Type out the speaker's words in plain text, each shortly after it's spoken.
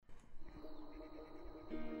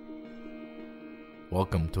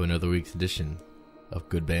Welcome to another week's edition of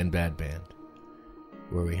Good Band, Bad Band,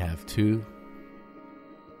 where we have two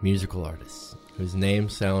musical artists whose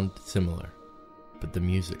names sound similar, but the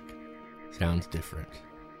music sounds different.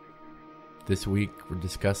 This week we're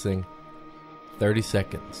discussing 30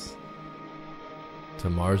 Seconds to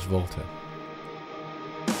Mars Volta.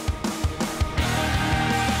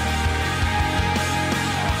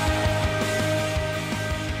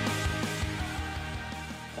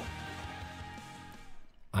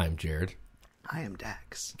 I'm Jared. I am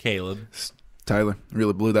Dax. Caleb. Tyler,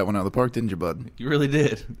 really blew that one out of the park, didn't you, bud? You really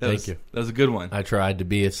did. Thank you. That was a good one. I tried to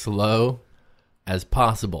be as slow as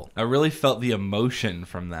possible. I really felt the emotion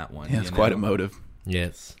from that one. Yeah, it's quite emotive.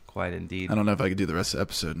 Yes. Quite indeed. I don't know if I could do the rest of the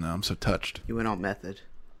episode now. I'm so touched. You went all method.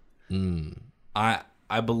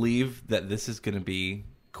 I believe that this is going to be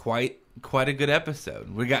quite a good episode.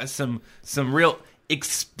 We got some real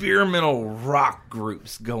experimental rock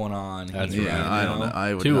groups going on. That's here, right. Yeah, I don't know.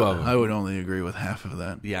 I would Two of them. I would only agree with half of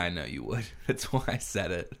that. Yeah, I know you would. That's why I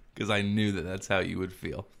said it, because I knew that that's how you would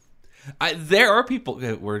feel. There are people,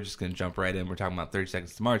 we're just going to jump right in. We're talking about 30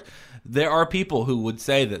 Seconds to Mars. There are people who would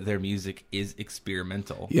say that their music is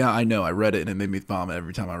experimental. Yeah, I know. I read it and it made me vomit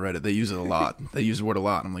every time I read it. They use it a lot. They use the word a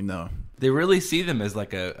lot. I'm like, no. They really see them as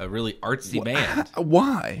like a really artsy band.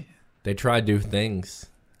 Why? They try new things.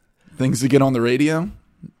 Things to get on the radio?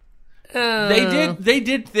 They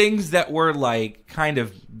did things that were like kind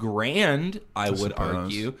of grand, I would suppose.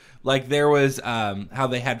 argue. Like there was how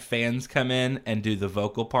they had fans come in and do the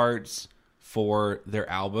vocal parts for their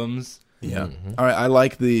albums. Yeah. All right. I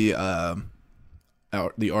like the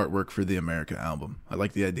artwork for the America album. I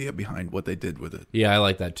like the idea behind what they did with it. Yeah, I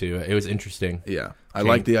like that too. It was interesting. Yeah. I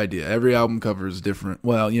like the idea. Every album cover is different.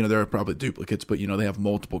 Well, there are probably duplicates, but they have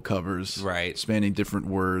multiple covers, Right. spanning different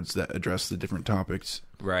words that address the different topics.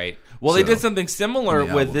 Right. Well, they So, did something similar on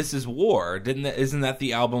the with album. This Is War. Isn't that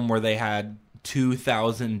the album where they had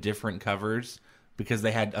 2,000 different covers because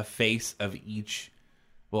they had a face of each?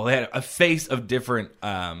 Well, they had a face of different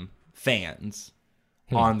fans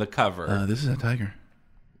on the cover. This is a tiger.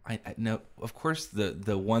 I know, of course,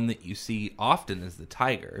 the one that you see often is the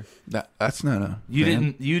tiger. That's not a You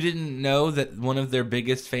fan. didn't know that one of their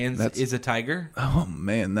biggest fans is a tiger? Oh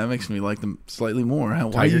man, that makes me like them slightly more. Why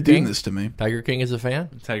are Tiger you doing King? this to me? Tiger King is a fan?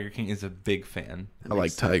 Tiger King is a big fan. I like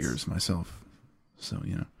makes sense. tigers myself, so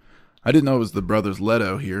I didn't know it was the brothers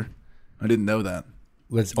Leto here. I didn't know that.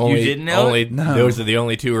 Was only, didn't know only, it? No. Those are the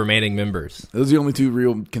only two remaining members. Those are the only two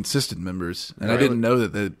real consistent members, and I Really? didn't know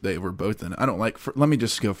that they were both in it. I don't like. Let me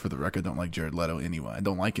just go for the record. I don't like Jared Leto anyway. I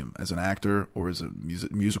don't like him as an actor or as a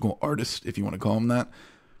musical artist, if you want to call him that,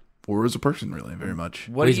 or as a person, really, very much.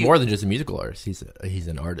 What He's do you, more than just a musical artist. He's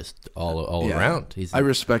an artist all Yeah. around. He's I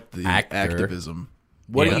respect the actor. activism.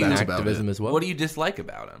 What do and you- that's about activism it. as well. what do you dislike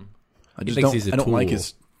about him? I just thinks don't. he's a I don't like tool.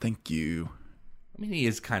 his. Thank you. I mean, he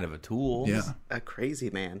is kind of a tool. Yeah. A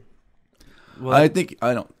crazy man. Well, I think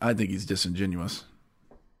he's disingenuous,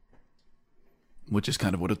 which is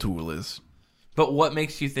kind of what a tool is. but what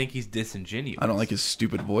makes you think he's disingenuous? I don't like his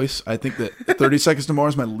stupid voice. I think that 30 Seconds to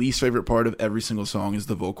Mars, my least favorite part of every single song is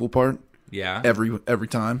the vocal part. Yeah. Every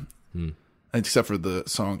time. Except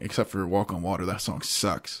for Walk on Water, that song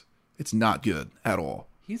sucks. It's not good at all.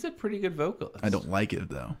 He's a pretty good vocalist. I don't like it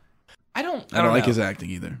though. I don't I don't like know. his acting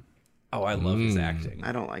either. Oh, I love his acting.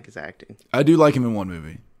 I don't like his acting. I do like him in one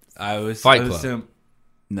movie. Fight Club. Assume,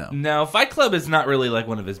 No. no, Fight Club is not really like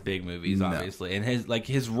one of his big movies, obviously, and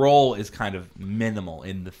his role is kind of minimal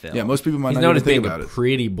in the film. Yeah, most people might He's not known even as think being about a it.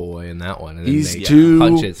 pretty boy in that one. And then He's they too-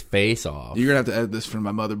 punch his face off. You're going to have to edit this for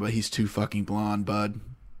my mother, but he's too fucking blonde, bud.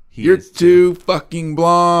 He You're is too fucking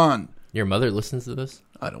blonde. Your mother listens to this?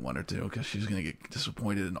 I don't want her to because she's going to get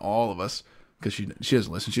disappointed in all of us because she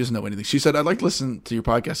doesn't listen. She doesn't know anything. She said, I'd like to listen to your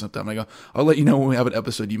podcast sometime. I go, I'll let you know when we have an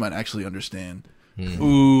episode you might actually understand.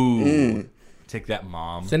 Ooh. Take that,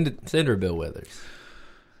 Mom. Send her Bill Withers.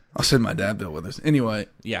 I'll send my dad Bill with us. Anyway,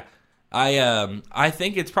 Yeah. I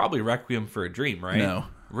think it's probably Requiem for a Dream, right? No.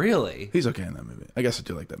 Really? he's okay in that movie. I guess I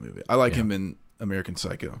do like that movie. I like him in American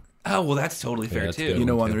Psycho. Oh, well, that's totally fair, that's too. good. You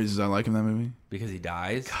know one of too. the reasons I like him in that movie? Because he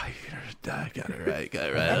dies? Got it right. Got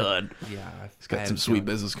it right. Yeah. He's got some sweet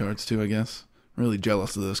business cards too, I guess. Really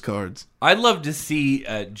jealous of those cards. I'd love to see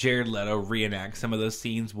Jared Leto reenact some of those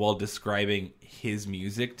scenes while describing his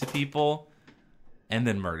music to people and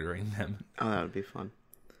then murdering them. Oh, that would be fun.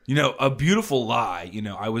 A beautiful lie.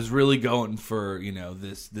 I was really going for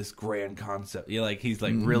this grand concept. He's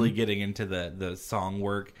like really getting into the song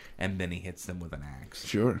work, and then he hits them with an axe.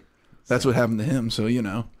 Sure. That's what happened to him, so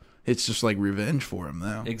It's just like revenge for him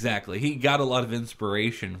now. Exactly. He got a lot of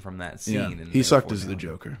inspiration from that scene. Yeah, and he sucked therefore as the now-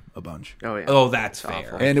 Joker a bunch, Oh yeah. Oh, that's It's fair.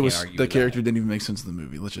 awful. I and it can't was argue the with character that. didn't even make sense in the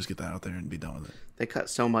movie. Let's just get that out there and be done with it. They cut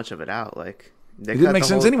so much of it out. Like they It cut didn't make the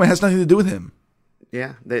sense whole- anyway. It has nothing to do with him.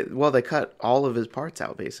 Yeah. They cut all of his parts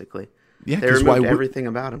out basically. Yeah, They because removed everything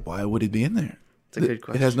about him. why would it be in there? It's a good It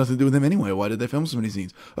question. has nothing to do with him anyway. Why did they film so many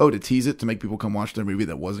scenes? Oh, to tease it, to make people come watch their movie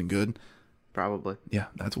that wasn't good. Probably. Yeah,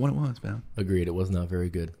 that's what it was, man. Agreed. It was not very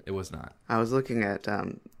good. It was not. I was looking at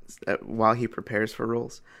while he prepares for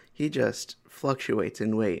roles, he just fluctuates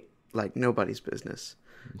in weight like nobody's business.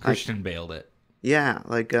 Christian bailed it. Yeah,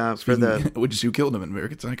 like for the Which is who killed him in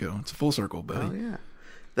American Psycho. It's a full circle, buddy. oh yeah,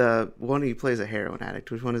 the one he plays a heroin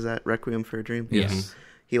addict. Which one is that? Requiem for a Dream. Yes.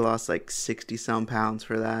 He lost like 60-some pounds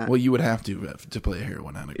for that. Well, you would have to play a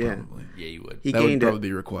heroin addict, Yeah. probably. Yeah, you would. He That would gained probably it.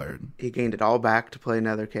 be required. He gained it all back to play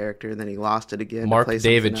another character. Then he lost it again. Mark to play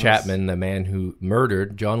David something else. Chapman, the man who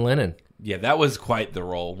murdered John Lennon. Yeah, that was quite the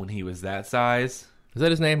role when he was that size. Is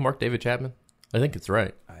that his name, Mark David Chapman? I think it's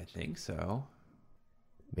right. I think so.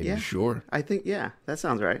 Maybe. Yeah. Sure. I think yeah, that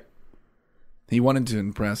sounds right. He wanted to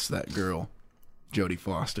impress that girl, Jodie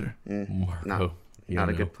Foster. Marco. Not, You not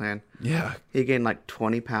a know. good plan. Yeah. He gained like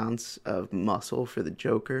 20 pounds of muscle for the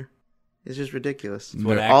Joker. It's just ridiculous. That's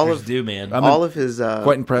what All actors of- do, man. I'm all of his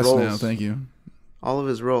quite impressed roles, now. Thank you. all of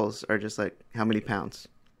his roles are just like how many pounds.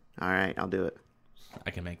 All right, I'll do it.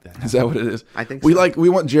 I can make that Is happen. that what it is? I think we so. we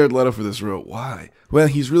want Jared Leto for this role. Why? Well,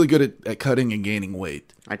 he's really good at cutting and gaining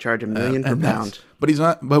weight. I charge $1 million per And that's- pound. But he's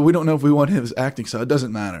not. But we don't know if we want his acting, so it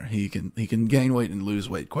doesn't matter. He can gain weight and lose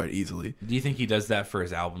weight quite easily. Do you think he does that for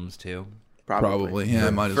his albums too? Probably. Yeah,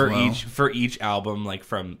 might as For well. each album, like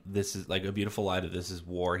from This Is like A Beautiful Lie to This Is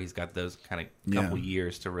War, he's got those kind of couple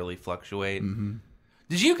years to really fluctuate. Mm-hmm.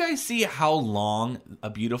 Did you guys see how long A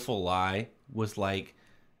Beautiful Lie was like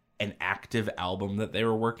an active album that they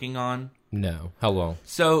were working on? No. How long?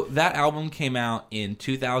 So that album came out in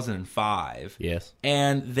 2005. Yes.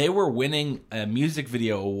 And they were winning a music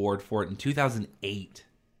video award for it in 2008.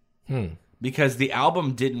 Because the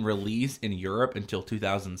album didn't release in Europe until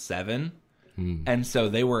 2007. And so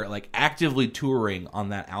they were like actively touring on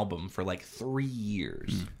that album for like 3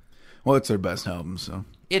 years. Well, it's their best album, so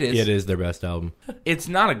It is. It is their best album. It's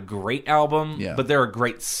not a great album, Yeah. but there are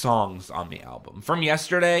great songs on the album. From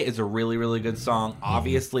Yesterday is a really, really good song.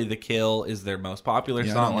 Obviously, The Kill is their most popular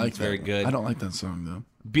yeah, I song. don't And like it's that. very good. I don't like that song though.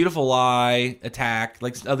 Beautiful Lie, Attack.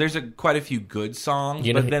 Like there's quite a few good songs,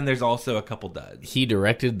 You know, but then there's also a couple duds. He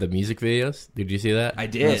directed the music videos. Did you see that? I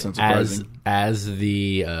That did. sounds as surprising.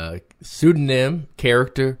 the pseudonym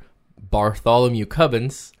character Bartholomew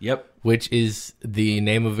Cubbins, Yep. which is the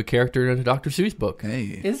name of a character in a Dr. Seuss book.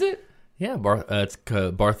 Hey, Is it? Yeah, it's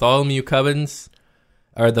Bartholomew Cubbins,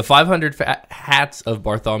 or the 500 hats of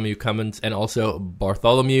Bartholomew Cubbins, and also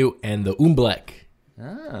Bartholomew and the Umblek.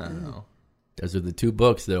 Oh. Those are the two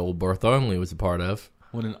books that old Bartholomew was a part of.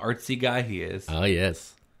 What an artsy guy he is. Oh,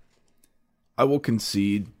 yes. I will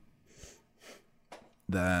concede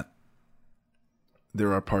that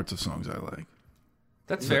there are parts of songs I like.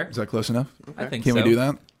 That's fair. Is that close enough? I think Can so. we do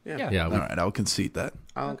that? Yeah. Yeah, All right, I'll concede that.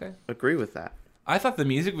 I'll Okay. agree with that. I thought the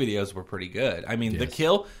music videos were pretty good. I mean, Yes.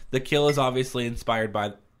 The Kill is obviously inspired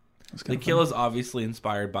by That's The kinda Kill fun. is obviously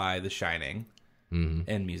inspired by The Shining Mm-hmm.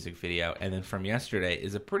 and music video, and then From Yesterday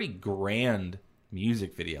is a pretty grand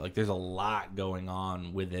music video. Like there's a lot going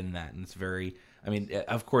on within that, and it's very. I mean,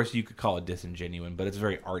 of course, you could call it disingenuine, but it's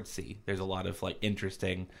very artsy. There's a lot of like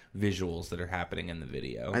interesting visuals that are happening in the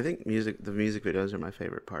video. I think the music videos are my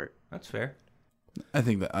favorite part. That's fair. I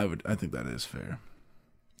think that is fair.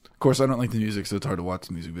 Of course, I don't like the music, so it's hard to watch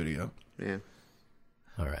the music video. Yeah.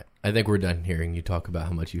 All right. I think we're done hearing you talk about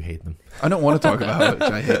how much you hate them. I don't want to talk about how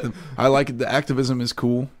much I hate them. I like it. The activism is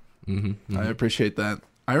cool. Mm-hmm. I appreciate that.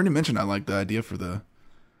 I already mentioned I like the idea for the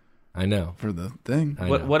I know. thing. I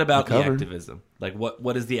know. What about The the cover. activism? Like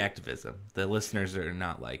what is the activism? The listeners are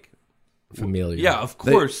not like. Familiar. Yeah, of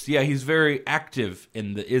course. Yeah, he's very active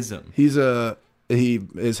in the ism. He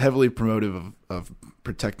is heavily promotive of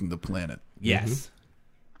protecting the planet, Yes.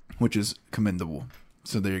 which is commendable.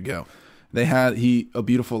 So there you go. They had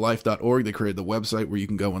abeautifullife.org. They created the website where you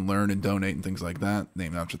can go and learn and donate and things like that,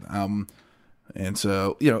 named after the album. And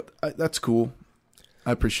so, that's cool.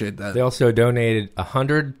 I appreciate that. They also donated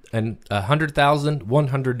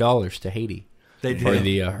 $100,100 to Haiti They for did.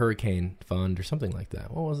 the hurricane fund or something like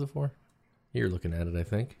that. What was it for? You're looking at it, I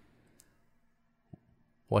think.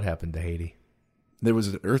 What happened to Haiti? There was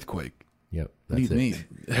an earthquake. Yep, What do that's you it.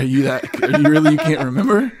 mean? Are you really, you can't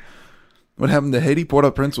remember? What happened to Haiti?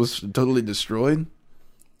 Port-au-Prince was totally destroyed?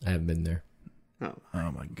 I haven't been there. Oh,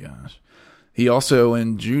 Oh my gosh. He also,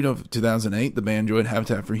 in June of 2008, the band joined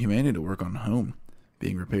Habitat for Humanity to work on Home,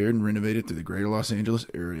 being repaired and renovated through the greater Los Angeles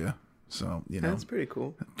area. So, That's pretty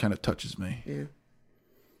cool. it kind of touches me. Yeah.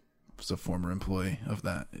 As a former employee of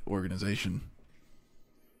that organization.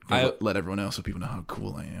 I- Let everyone else so people know how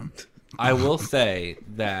cool I am. I will say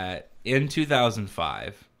that in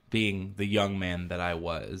 2005, being the young man that I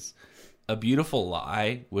was, A Beautiful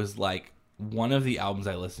Lie was like one of the albums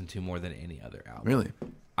I listened to more than any other album. Really?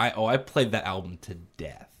 I played that album to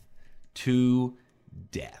death. To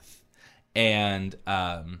death. And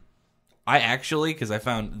I actually, because I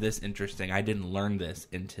found this interesting, I didn't learn this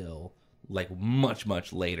until like much,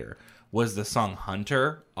 much later, was the song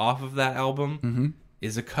Hunter off of that album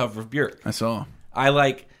is a cover of Björk. I saw.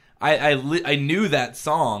 I knew that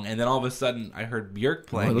song, and then all of a sudden I heard Björk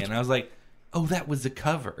playing it, that's- and I was like, oh, that was a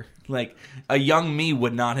cover. Like, a young me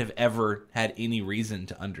would not have ever had any reason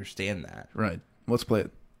to understand that. Right. Let's play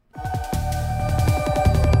it.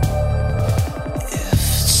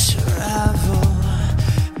 Travel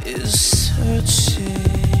is searching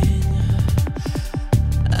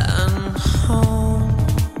and home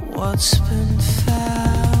what's been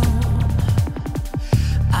found.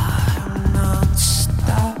 I'm not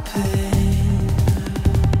stopping.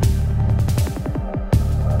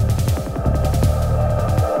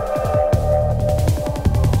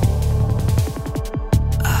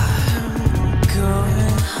 I'm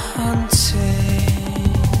going hunting.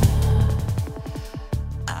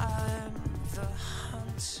 I'm the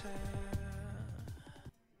hunter.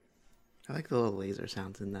 I like the little laser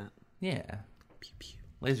sounds in that. Yeah.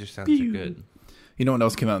 Laser sounds are good. You know what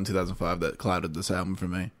else came out in 2005 that clouded this album for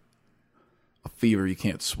me? A Fever You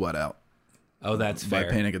Can't Sweat Out Oh, that's by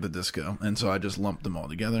fair. Panic at the Disco. And so I just lumped them all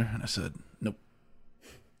together and I said, nope.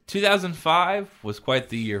 2005 was quite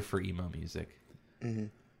the year for emo music.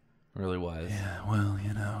 Really was. Yeah, well,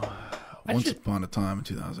 once upon a time in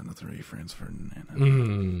 2003, Franz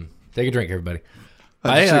Ferdinand. Take a drink, everybody.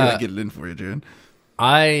 I just I, figured I'd get it in for you, Jared.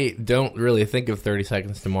 I don't really think of 30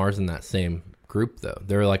 Seconds to Mars in that same group, though.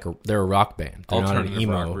 They're a rock band. They're not an Alternative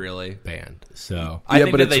emo rock, really. band. So I Yeah,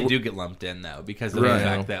 think but that they it's- do get lumped in, though, because of Right. the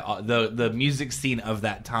fact that the music scene of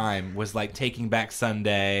that time was like Taking Back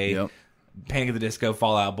Sunday, Yep. Panic at the Disco,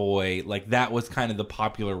 Fall Out Boy. Like, that was kind of the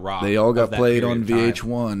popular rock. They all of got that played period on of time.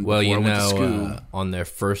 VH1 well, before you I went to school. know, on their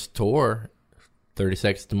first tour, 30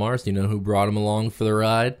 Seconds to Mars, you know who brought them along for the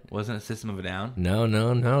ride? Wasn't it System of a Down? No.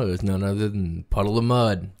 It was none other than Puddle of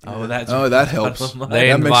Mud. Oh, that's Oh, that helps. They That makes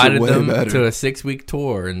it invited way them better. to a 6-week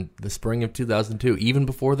tour in the spring of 2002, even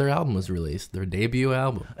before their album was released, their debut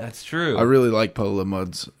album. That's true. I really like Paula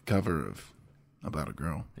Mudd's cover of About a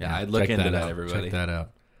Girl. yeah, I'd look Check into that, out. everybody. Check that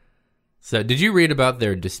out. So, did you read about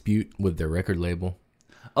their dispute with their record label?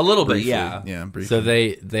 A little bit, Briefly. yeah. Yeah, briefly. So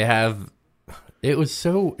they have. It was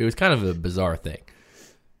kind of a bizarre thing.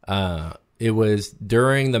 It was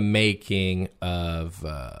during the making of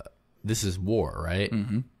This Is War, right?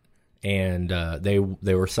 Mm-hmm. And they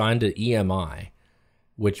were signed to EMI,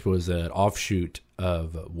 which was an offshoot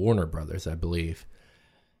of Warner Brothers, I believe.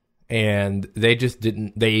 And they just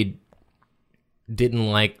didn't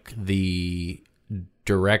like the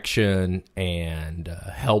direction and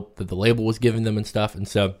help that the label was giving them and stuff, and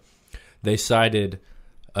so they cited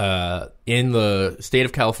in the state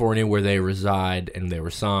of California where they reside and they were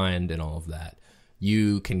signed and all of that,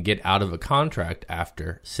 you can get out of a contract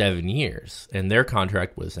after 7 years, and their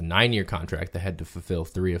contract was a 9-year contract. They had to fulfill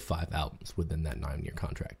 3 of 5 albums within that 9-year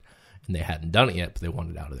contract, and they hadn't done it yet, but they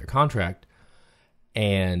wanted out of their contract.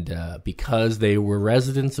 And because they were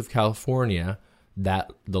residents of California,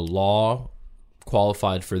 that the law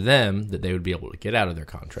qualified for them that they would be able to get out of their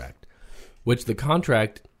contract, which the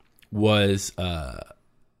contract was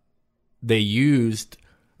they used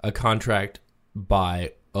a contract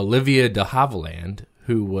by Olivia de Havilland,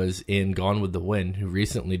 who was in Gone with the Wind, who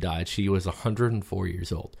recently died. She was 104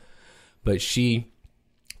 years old, but she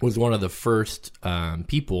was one of the first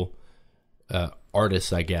people,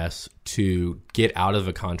 artists, I guess, to get out of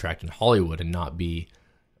a contract in Hollywood and not be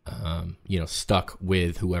stuck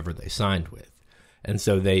with whoever they signed with. And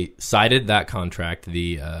so they cited that contract,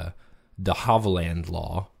 the de Havilland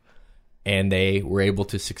law, and they were able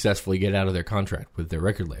to successfully get out of their contract with their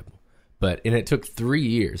record label. And it took 3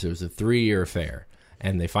 years. It was a 3-year affair,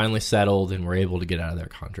 and they finally settled and were able to get out of their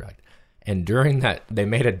contract. And during that, they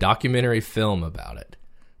made a documentary film about it,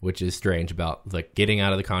 which is strange, about like getting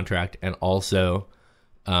out of the contract and also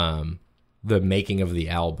the making of the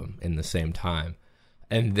album in the same time.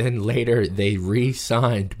 And then later they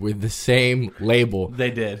re-signed with the same label.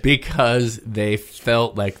 They did. Because they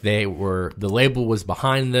felt like the label was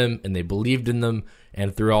behind them and they believed in them.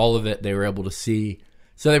 And through all of it, they were able to see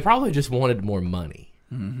So they probably just wanted more money.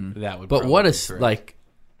 That would. But probably what be a correct. like.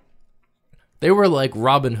 They were like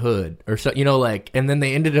Robin Hood or so, and then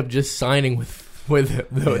they ended up just signing with the.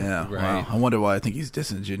 Yeah, wow. I wonder why I think he's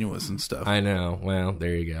disingenuous and stuff. I know. Well,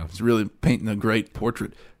 there you go. He's really painting a great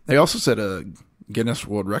portrait. They also set a Guinness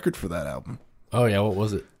World Record for that album. Oh yeah, what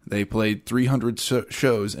was it? They played 300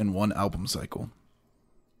 shows in one album cycle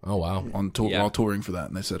Oh wow. while touring for that,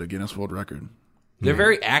 and they set a Guinness World Record. They're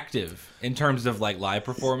very active in terms of like live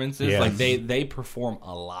performances. Yeah. Like they perform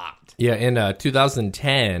a lot. Yeah, in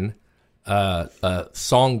 2010, a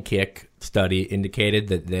Songkick study indicated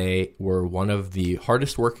that they were one of the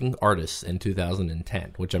hardest working artists in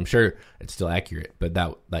 2010, which I'm sure it's still accurate, but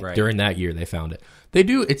that Right. during that year they found it. They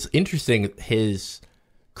do. It's interesting his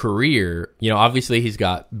career. Obviously he's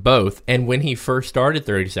got both, and when he first started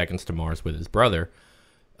 30 Seconds to Mars with his brother,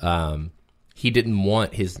 he didn't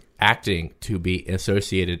want his acting to be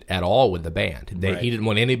associated at all with the band. Right. He didn't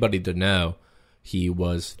want anybody to know he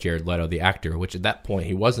was Jared Leto, the actor, which at that point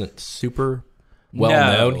he wasn't super well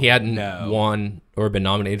known. He hadn't won or been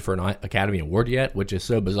nominated for an Academy Award yet, which is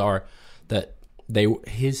so bizarre that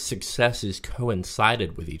his successes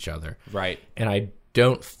coincided with each other. Right. And I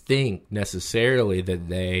don't think necessarily that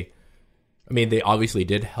they obviously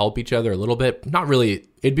did help each other a little bit. Not really.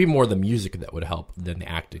 It'd be more the music that would help than the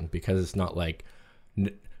acting, because it's not like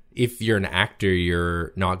if you're an actor,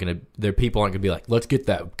 you're not going to, the people aren't going to be like, let's get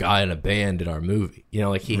that guy in a band in our movie.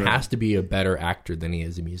 He has to be a better actor than he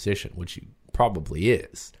is a musician, which he probably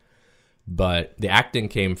is. But the acting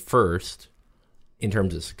came first in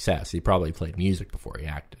terms of success. He probably played music before he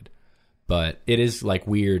acted. But it is like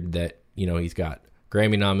weird that, he's got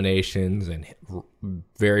Grammy nominations and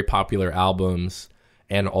very popular albums.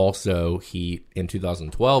 And also he, in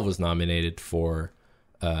 2012, was nominated for,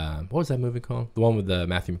 what was that movie called? The one with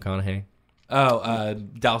Matthew McConaughey? Oh,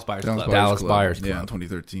 Dallas Buyers Club. Dallas Buyers Club. Yeah, in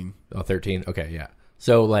 2013. Oh, 13? Okay, yeah.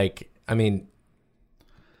 So, I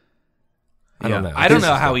don't know. I don't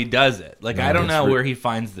know how he does it. Like, No, I don't it's know re- where he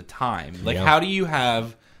finds the time. Like, Yeah. how do you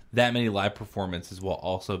have that many live performances while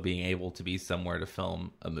also being able to be somewhere to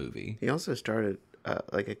film a movie? He also started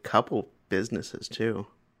a couple businesses too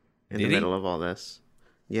in Did the he? middle of all this.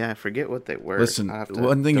 Yeah, I forget what they were. Listen, I'll have to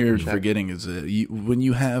one thing you're double-check. forgetting is that when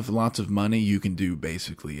you have lots of money, you can do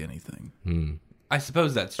basically anything. I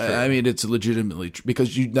suppose that's true. I mean, it's legitimately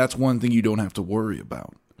because that's one thing you don't have to worry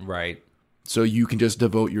about. Right. So you can just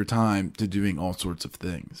devote your time to doing all sorts of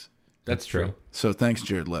things. That's true. So thanks,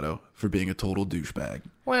 Jared Leto, for being a total douchebag.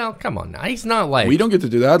 Well, come on now. He's not like... We don't get to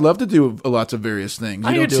do that. I'd love to do lots of various things. I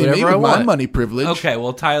You can don't do see me whatever with I my want. money privilege. Okay,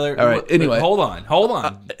 well, Tyler. All right, anyway. hold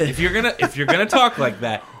on. If you're gonna talk like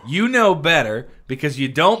that, you know better because you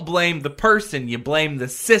don't blame the person, you blame the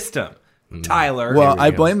system. Tyler, Well, we I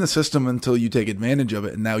go. blame the system until you take advantage of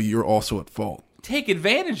it, and now you're also at fault. take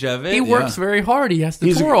advantage of it. He works very hard. He has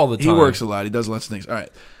to tour all the time. He works a lot. He does lots of things. All right.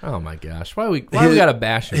 Oh my gosh! Why we gotta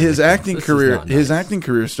bash him? His like this? acting This is career. not His nice. acting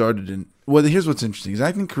career started in. Well, here's what's interesting. His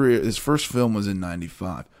acting career. His first film was in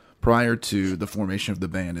 '95, prior to the formation of the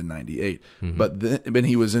band in '98. But then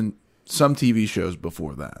he was in some TV shows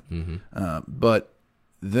before that. But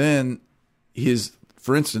then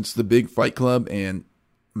for instance, The Big Fight Club and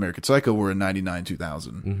American Psycho were in '99,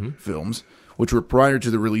 2000 films, which were prior to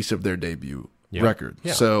the release of their debut record.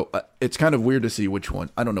 Yeah. So it's kind of weird to see which one.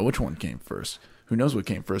 I don't know which one came first. Who knows what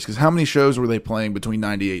came first? Because how many shows were they playing between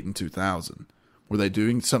 '98 and 2000? Were they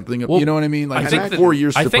doing something? Well, you know what I mean? Like I it think took that- 4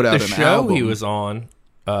 years I to think put out the an show album. he was on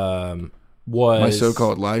was My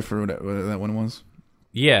So-Called Life, or whatever that one was,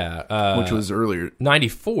 which was earlier.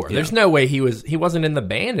 94. There's no way he wasn't in the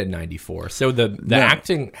band in 94. So the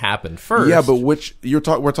acting happened first. Yeah, but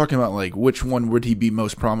we're talking about like which one would he be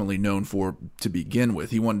most prominently known for to begin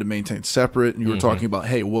with? He wanted to maintain separate, and you were talking about,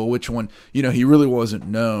 hey, well, which one? You know, he really wasn't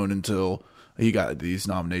known until he got these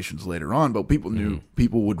nominations later on. But people knew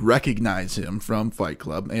people would recognize him from Fight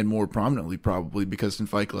Club, and more prominently probably because in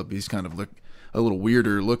Fight Club he's kind of a little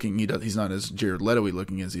weirder looking. He's not as Jared Leto-y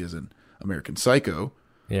looking as he is in American Psycho.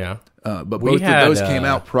 yeah. But We both had, of those came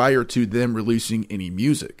out prior to them releasing any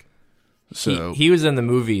music. So He was in the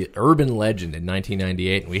movie Urban Legend in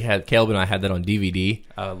 1998, and Caleb and I had that on DVD.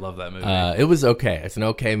 I love that movie. It was okay. It's an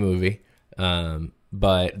okay movie.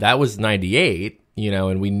 But that was 98,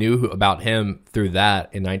 and we knew about him through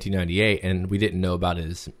that in 1998, and we didn't know about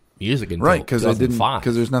his music until right, because 2005.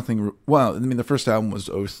 because there's nothing. Well, I mean, the first album was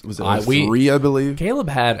it 03, I believe. Caleb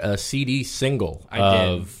had a CD single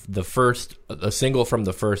of a single from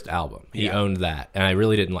the first album. He owned that, and I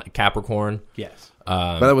really didn't like Capricorn. yes.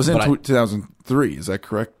 But that was in but I- 2003. Is that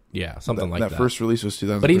correct? Yeah, something like that. That first release was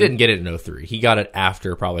 2003. But he didn't get it in 03. He got it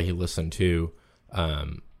after probably he listened to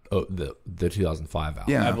the 2005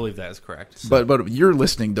 album. Yeah. I believe that is correct. But your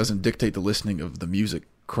listening doesn't dictate the listening of the music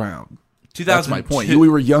crowd. 2002, That's my point. We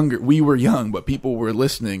were younger. We were young, but people were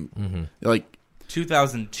listening. Like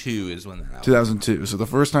 2002 is when that album. 2002. So the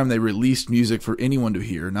first time they released music for anyone to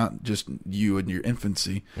hear, not just you in your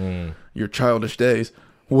infancy, your childish days,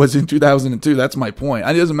 was in 2002. That's my point.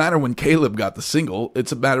 It doesn't matter when Caleb got the single.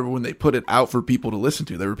 It's a matter when they put it out for people to listen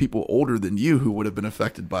to. There were people older than you who would have been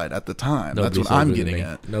affected by it at the time. Nobody's That's what I'm older than getting me.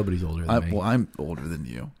 at. Nobody's older than me. Well, I'm older than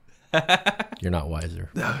you. You're not wiser.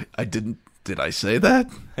 I didn't. Did I say that?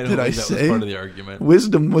 I don't Did I think that say was part of the argument.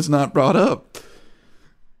 wisdom was not brought up?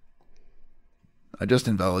 I just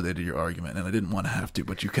invalidated your argument, and I didn't want to have to,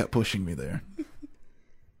 but you kept pushing me there.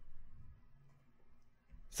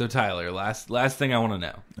 So Tyler, last thing I want to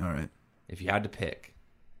know. All right. If you had to pick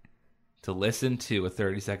to listen to a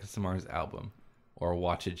 30 Seconds to Mars album or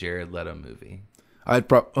watch a Jared Leto movie,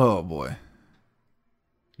 Oh boy.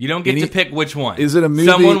 you don't get to pick which one. Is it a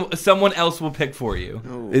movie? Someone else will pick for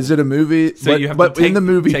you. Is it a movie? So you have to in the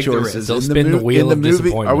movie take the risk. choices, Don't in the, spin the mo- wheel in the of movie,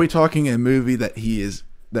 disappointment. are we talking a movie that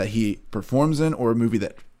he performs in, or a movie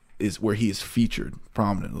that is where he is featured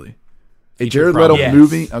prominently? A Jared Leto Yes.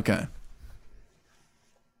 movie? Okay.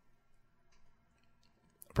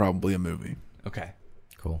 Probably a movie. Okay.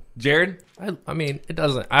 Cool. Jared, I mean, it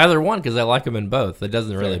doesn't either one because I like him in both. It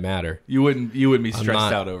doesn't really matter. you wouldn't be stressed I'm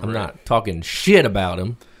not, out over I'm it. not talking shit about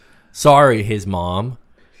him. Sorry, his mom.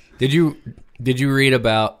 Did you read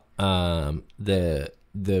about the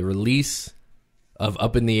release of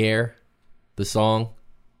Up in the Air, the song?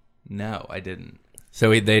 No, I didn't.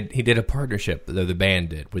 So he did a partnership, the band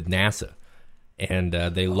did, with NASA. And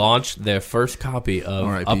they launched their first copy of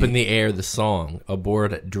R.I.P. Up in the Air, the song,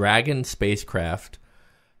 aboard Dragon spacecraft,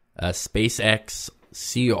 SpaceX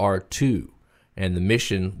CR2. And the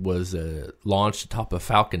mission was launched atop of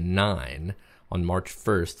Falcon 9 on March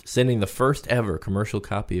 1st, sending the first ever commercial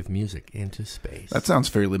copy of music into space. That sounds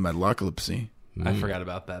fairly Metalocalypsy. I forgot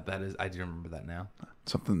about that. I do remember that now.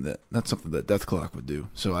 That's something that Death Clock would do.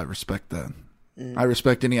 So I respect that. I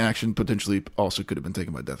respect any action potentially also could have been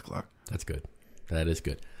taken by Death Clock. That's good. That is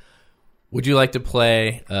good. Would you like to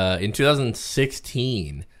play? In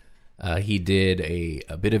 2016, he did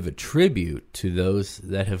a bit of a tribute to those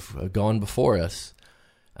that have gone before us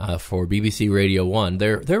for BBC Radio 1.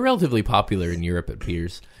 They're relatively popular in Europe, it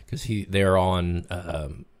appears, because they're on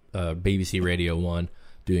BBC Radio 1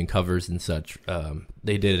 doing covers and such.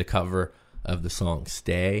 They did a cover of the song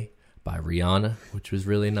 "Stay" by Rihanna, which was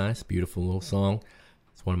really nice. Beautiful little song.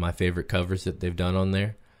 It's one of my favorite covers that they've done on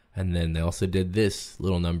there. And then they also did this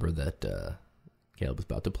little number that Caleb is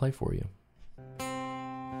about to play for you.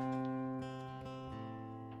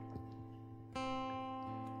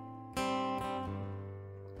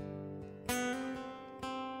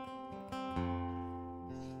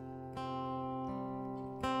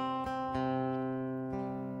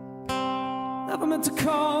 Never meant to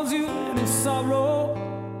cause you any sorrow.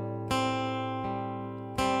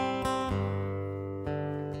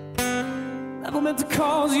 Never meant to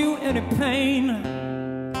cause you any pain.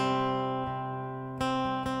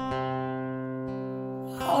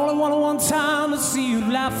 I only wanted one time to see you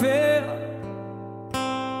laughing.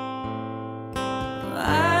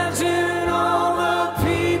 Imagine all the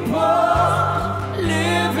people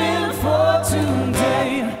living for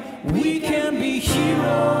today. We can be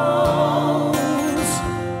heroes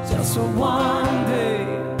just for one day.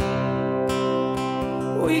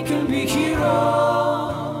 We can be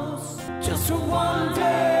heroes. Just for one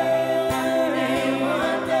day,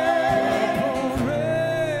 one day.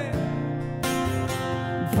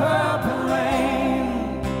 Purple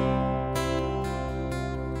rain,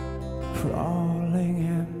 crawling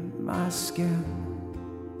in my skin.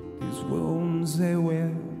 These wounds, they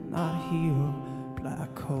will not heal.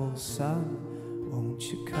 Black hole sun, won't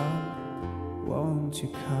you come? Won't you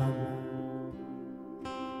come?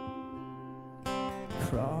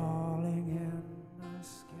 Crawling in my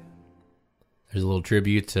skin. There's a little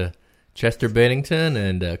tribute to Chester Bennington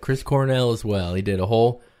and Chris Cornell as well. He did a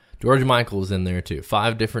whole... George Michael's in there too.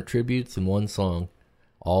 5 different tributes in one song.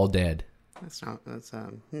 All dead. That's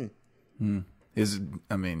Is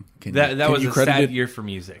I mean, can That can was you a credit sad it year for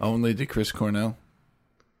music. only to Chris Cornell?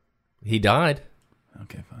 He died.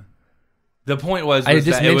 Okay, fine. The point was I just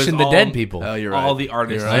that it was mentioned the all- dead people. Oh, you're right. All the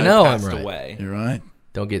artists You're that right. I know I'm passed right. away. You're right.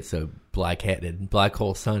 Don't get so black-headed. Black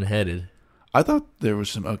hole sun-headed. I thought there was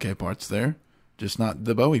some okay parts there, just not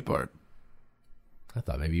the Bowie part. I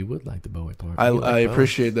thought maybe you would like the Bowie part. I You like Bowie.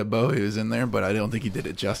 appreciate that Bowie was in there, but I don't think he did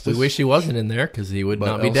it justice. We wish he wasn't in there because he would But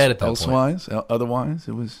not be dead at that point. elsewise, otherwise,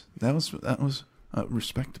 that was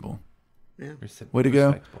respectable. Yeah. Way to go,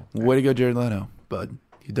 Respectable. way to go, Jared Leto, bud.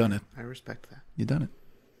 You done it. I respect that. You done it.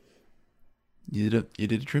 You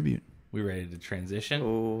did a tribute. We ready to transition?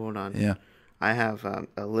 Oh, hold on. Yeah. I have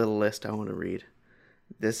a little list I want to read.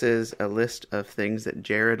 This is a list of things that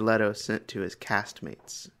Jared Leto sent to his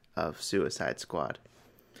castmates of Suicide Squad.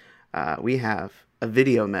 We have a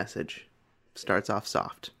video message. Starts off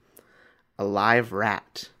soft. A live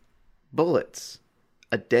rat. Bullets.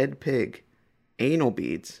 A dead pig. Anal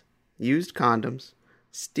beads. Used condoms.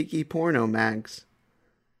 Sticky porno mags.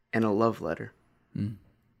 And a love letter.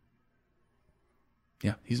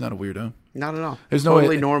 Yeah, he's not a weirdo. Not at all. There's no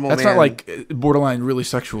totally way, normal That's man. not like borderline really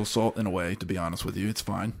sexual assault in a way, to be honest with you. It's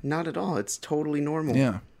fine. Not at all. It's totally normal.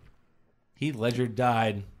 Yeah. Heath Ledger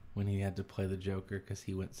died when he had to play the Joker because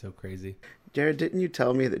he went so crazy. Jared, didn't you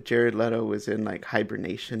tell me that Jared Leto was in like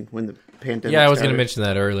hibernation when the pandemic Yeah, I was going to started? mention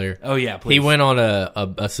that earlier. Oh, yeah, please. He went on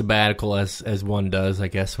a sabbatical as one does, I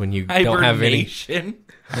guess, when you don't have any. Hibernation?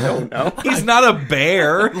 Oh, no. He's not a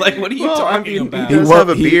bear. Like, what are you talking about? He does He have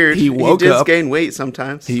a wo- he- beard. he woke does up- gain weight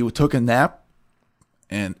sometimes. He took a nap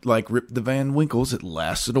and like ripped the Van Winkles. It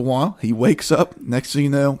lasted a while. He wakes up. Next thing you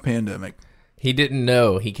know, pandemic. He didn't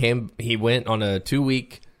know. He went on a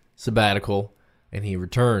 2-week sabbatical, and he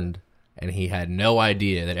returned, and he had no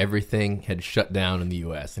idea that everything had shut down in the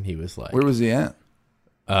U.S. And he was like, Where was he at?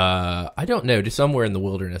 I don't know, just somewhere in the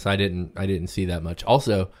wilderness. I didn't see that much.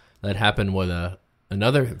 Also, that happened with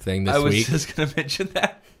another thing this I was week. just going to mention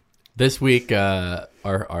that. This week, our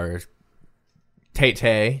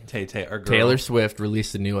Tay-Tay, Tay-Tay, our girl. Taylor Swift,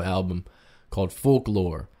 released a new album called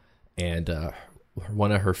Folklore, and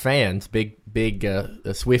one of her fans, big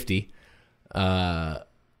Swiftie,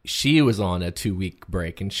 she was on a 2-week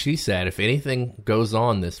break, and she said, if anything goes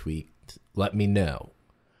on this week, let me know.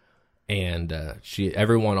 And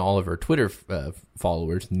all of her Twitter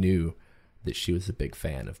followers knew that she was a big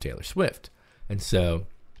fan of Taylor Swift. And so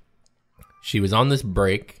she was on this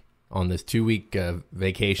break, on this 2-week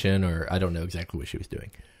vacation, or I don't know exactly what she was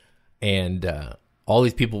doing. And all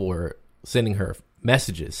these people were sending her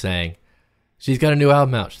messages saying, she's got a new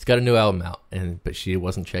album out. She's got a new album out. But she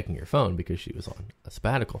wasn't checking her phone because she was on a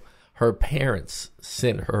sabbatical. Her parents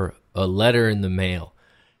sent her a letter in the mail.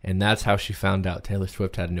 And that's how she found out Taylor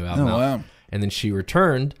Swift had a new album out. Wow. And then she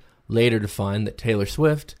returned later to find that Taylor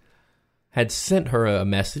Swift had sent her a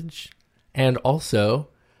message, and also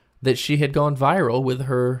that she had gone viral with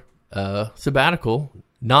her sabbatical,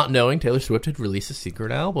 not knowing Taylor Swift had released a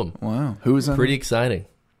secret album. Wow. Who was that? Pretty exciting.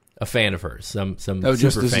 A fan of hers. Some Oh,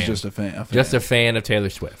 super this fan. is just a fan. Just a fan of Taylor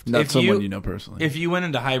Swift. Not If someone you- you know personally. If you went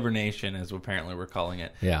into hibernation, as apparently we're calling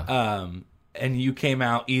it, Yeah. and you came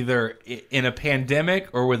out either in a pandemic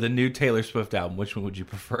or with a new Taylor Swift album, which one would you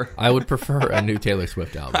prefer? I would prefer a new Taylor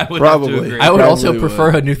Swift album. I would Probably. have to agree. I would Probably also would.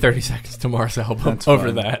 prefer a new 30 Seconds to Mars album That's over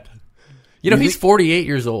fine. that. You know, You he's think- 48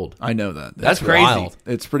 years old. I know that. That's crazy. wild.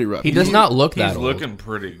 It's pretty rough. He does not look that He's old. looking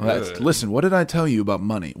pretty good. Listen, what did I tell you about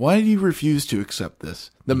money? Why do you refuse to accept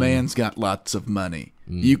this? The man's got lots of money.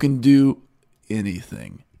 You can do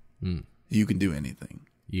anything. You can do anything.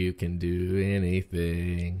 You can do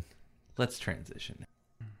anything. Let's transition.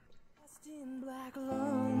 In black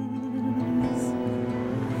lungs,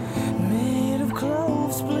 made of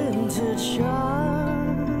clove splintered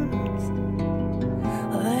shards.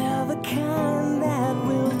 They're the kind that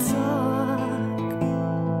will talk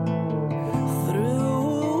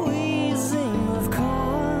through wheezing of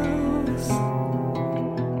cars.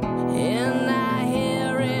 And I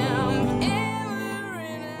hear him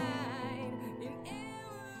every night in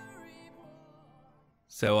every.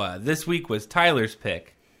 So this week was Tyler's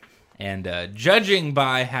pick. And judging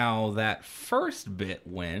by how that first bit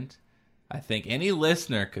went, I think any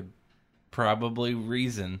listener could probably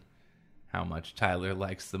reason how much Tyler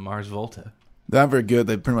likes the Mars Volta. They're not very good.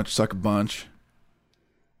 They pretty much suck a bunch.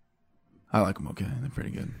 I like them okay. They're pretty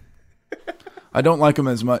good. I don't like them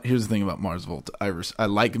as much. Here's the thing about Mars Volta. I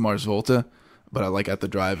like Mars Volta, but I like At the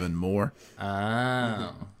Drive-In more.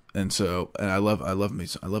 Oh. And so, and I love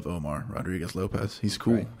Omar Rodriguez Lopez. He's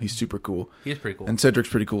cool. Right. He's super cool. He's pretty cool. And Cedric's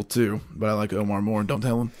pretty cool too. But I like Omar more. Don't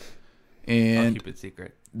tell him. I'll And keep it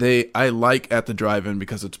secret. I like At the Drive-In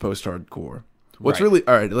because it's post-hardcore. What's Right. really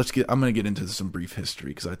all right? I'm going to get into some brief history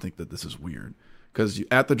because I think that this is weird. Because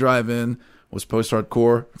At the Drive-In was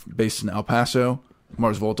post-hardcore based in El Paso.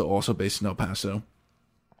 Mars Volta also based in El Paso.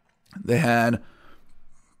 They had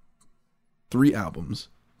 3 albums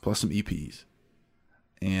plus some EPs,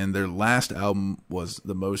 and their last album was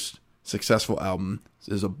the most successful album.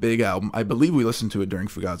 It was a big album. I believe we listened to it during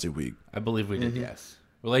Fugazi Week. I believe we did, yes.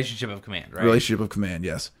 Relationship of Command, right? Relationship of Command,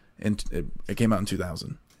 yes. And it came out in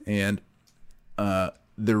 2000. And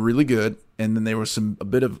they're really good. And then there was a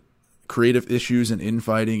bit of creative issues and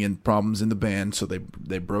infighting and problems in the band, so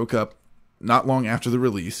they broke up not long after the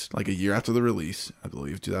release, like a year after the release, I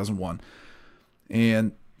believe, 2001.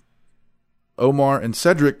 And Omar and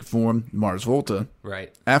Cedric formed Mars Volta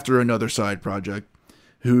Right. after another side project,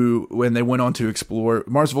 who, when they went on to explore,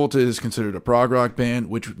 Mars Volta is considered a prog rock band,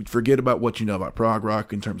 which, forget about what you know about prog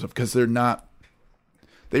rock in terms of, because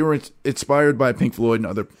they were inspired by Pink Floyd and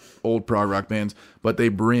other old prog rock bands, but they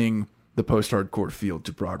bring the post-hardcore feel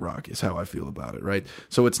to prog rock, is how I feel about it, right?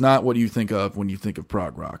 So it's not what you think of when you think of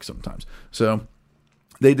prog rock sometimes. So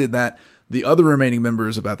they did that. The other remaining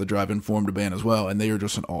members of At the Drive-In formed a band as well, and they are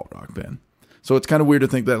just an alt-rock band. So it's kind of weird to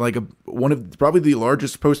think that like one of probably the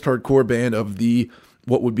largest post-hardcore band of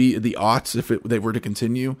what would be the aughts if they were to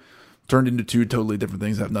continue, turned into two totally different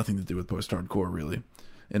things that have nothing to do with post-hardcore, really,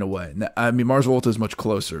 in a way. Now, I mean, Mars Volta is much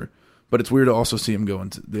closer, but it's weird to also see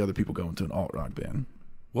the other people go into an alt-rock band.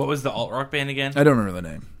 What was the alt rock band again? I don't remember the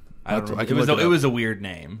name. I don't remember. It was a weird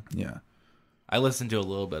name. Yeah. I listened to a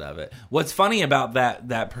little bit of it. What's funny about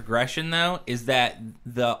that progression, though, is that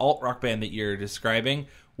the alt rock band that you're describing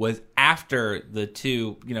was after the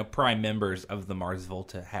two, prime members of the Mars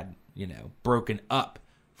Volta had, broken up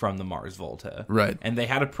from the Mars Volta. Right. And they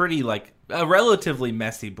had a relatively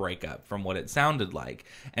messy breakup from what it sounded like.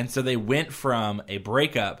 And so they went from a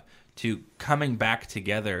breakup to coming back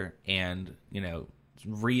together and,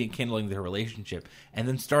 rekindling their relationship and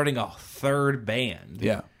then starting a third band.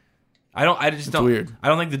 Yeah. It's weird. I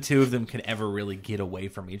don't think the two of them can ever really get away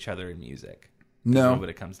from each other in music. No. That's what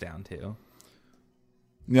it comes down to.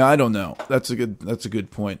 Yeah, I don't know. That's a good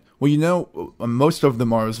point. Well, most of the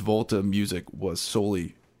Mars Volta music was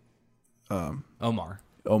solely Omar.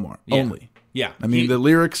 Yeah. Only. Yeah. I mean, the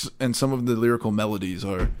lyrics and some of the lyrical melodies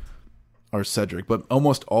are Cedric, but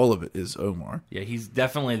almost all of it is Omar. Yeah, he's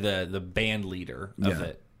definitely the band leader of Yeah.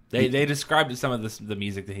 it. They described some of the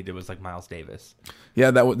music that he did was like Miles Davis.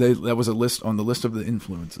 Yeah, that was a list on the list of the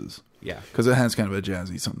influences. Yeah. Because it has kind of a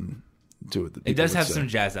jazzy something to it. That It people does would have say. some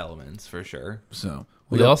jazz elements for sure. So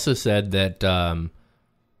They also said that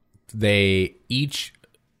each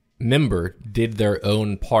member did their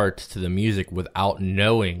own parts to the music without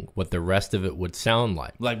knowing what the rest of it would sound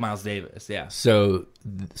like. Like Miles Davis, yeah. So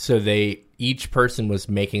each person was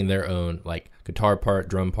making their own like guitar part,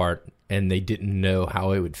 drum part, and they didn't know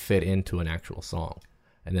how it would fit into an actual song.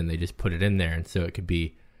 And then they just put it in there, and so it could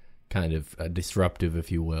be kind of disruptive,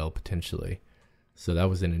 if you will, potentially. So that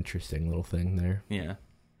was an interesting little thing there. Yeah.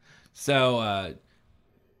 So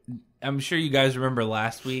I'm sure you guys remember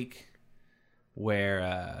last week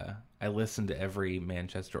where I listened to every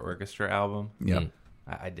Manchester Orchestra album. yeah.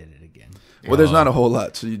 I did it again. Well, there's not a whole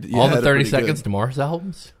lot. So you All had the it 30 pretty seconds good. to Mars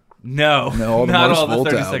albums? No, all the not Mars all the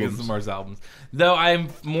Volta 30 seconds albums. to Mars albums. Though I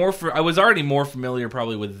was already more familiar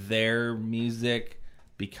probably with their music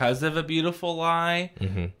because of A Beautiful Lie.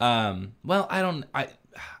 Mm-hmm. Well, I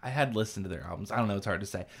had listened to their albums. I don't know, it's hard to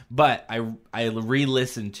say. But I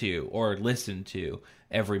listened to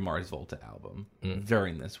every Mars Volta album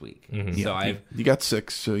during this week. Mm-hmm. So You got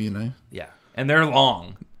 6, so yeah. And they're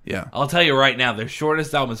long. Yeah. I'll tell you right now, their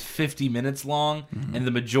shortest album is 50 minutes long, and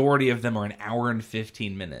the majority of them are an hour and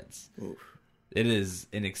 15 minutes. Oof. It is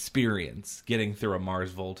an experience getting through a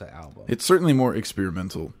Mars Volta album. It's certainly more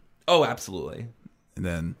experimental Oh, absolutely.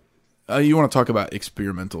 than you want to talk about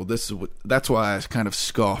experimental. That's why I kind of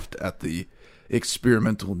scoffed at the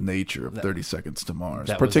experimental nature of 30 Seconds to Mars,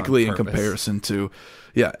 that was particularly on in purpose.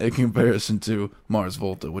 comparison to Mars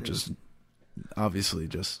Volta, which is obviously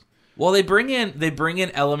just Well, they bring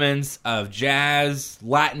in elements of jazz,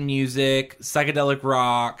 Latin music, psychedelic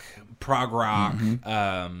rock, prog rock,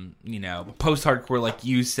 post-hardcore, like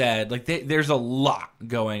you said. Like there's a lot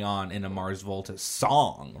going on in a Mars Volta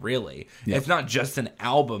song. Really, it's not just an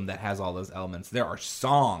album that has all those elements. There are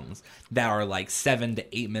songs that are like 7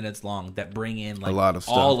 to 8 minutes long that bring in like A lot of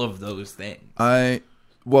stuff. all of those things.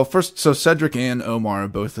 so Cedric and Omar are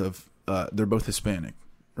both they're both Hispanic,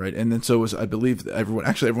 right? And then so was, I believe, everyone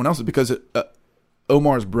else, because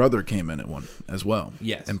Omar's brother came in at one as well.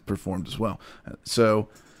 Yes. And performed as well. So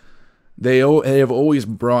they have always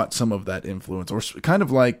brought some of that influence, or kind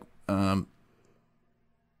of like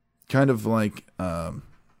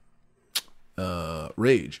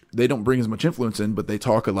Rage. They don't bring as much influence in, but they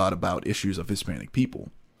talk a lot about issues of Hispanic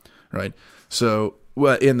people, right? So,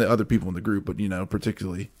 well, and the other people in the group, but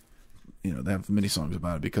particularly, they have many songs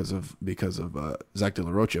about it because of Zach De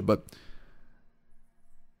La Rocha, but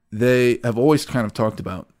they have always kind of talked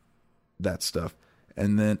about that stuff.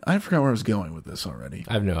 And then I forgot where I was going with this already.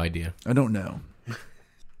 I have no idea. I don't know.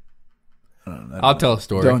 I'll tell a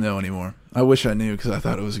story. Don't know anymore. I wish I knew because I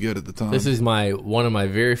thought it was good at the time. This is one of my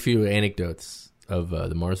very few anecdotes of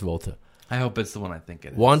the Mars Volta. I hope it's the one I think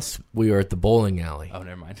it is. Once we were at the bowling alley, Oh,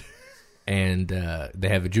 never mind. and they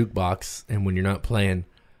have a jukebox, and when you're not playing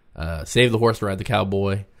Save the Horse, Ride the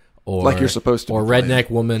Cowboy, or Like you're supposed to or be playing. Redneck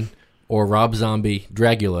Woman, or Rob Zombie,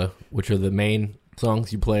 Dragula, which are the main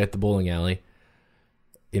songs you play at the bowling alley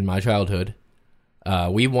in my childhood,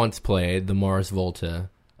 we once played the Mars Volta,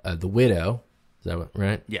 The Widow. Is that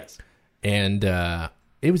right? Yes. And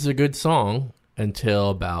it was a good song until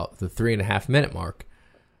about the 3.5 minute mark,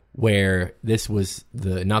 where this was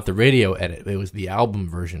not the radio edit, it was the album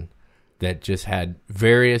version that just had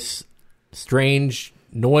various strange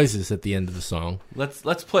noises at the end of the song. Let's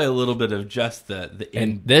play a little bit of just the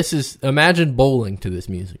And this is, imagine bowling to this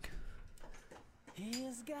music.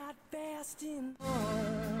 He's got fast in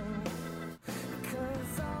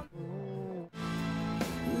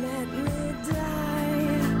let me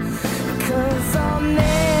die, 'cause I'll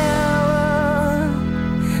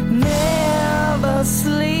never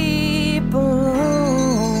sleep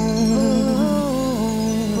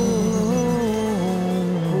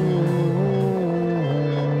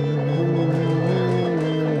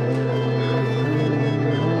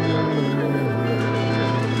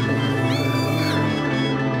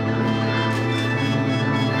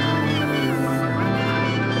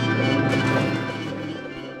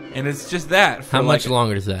and it's just that. For How much like,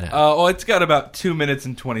 longer does that have? well, it's got about 2 minutes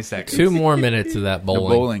and 20 seconds. 2 more minutes of that The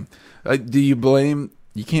bowling. bowling. Do you blame?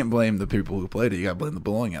 You can't blame the people who played it. You got to blame the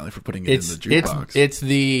bowling alley for putting it in the jukebox. It's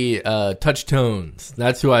the Touch Tones.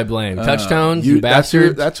 That's who I blame. Touch Tones, you that's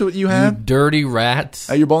bastards. that's what you You had dirty rats.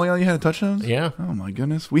 at your bowling alley. You had a touchdowns. Yeah. Oh my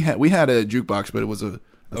goodness. We had a jukebox, but it was a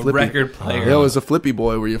flippy, record player. Yeah, it was a flippy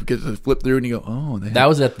boy where you get to flip through and you go, oh, they That have,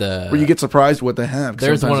 was at the. where you get surprised what they have. 'cause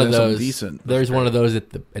There's sometimes one of they have something those. decent. There's one of those at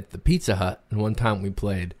the Pizza Hut. And one time we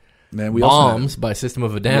played Man, we also had- Bombs by System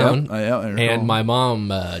of a Down, Yep, I recall. and my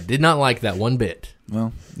mom did not like that one bit.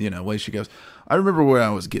 Well, away she goes. I remember where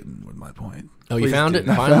I was getting with my point. Oh, you Please found do. it?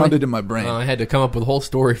 I Finally? found it in my brain. I had to come up with a whole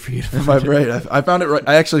story for you. In my brain. I found it right.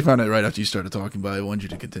 I actually found it right after you started talking, but I wanted you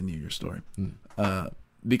to continue your story.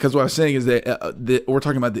 Because what I was saying is that we're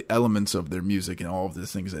talking about the elements of their music and all of the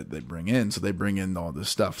things that they bring in. So they bring in all this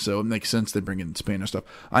stuff. So it makes sense they bring in Spanish stuff.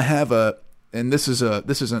 I have and this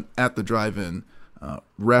isn't at the drive-in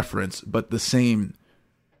reference, but the same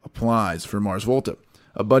applies for Mars Volta.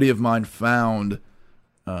 A buddy of mine found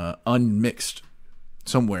unmixed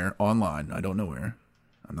somewhere online. I don't know where.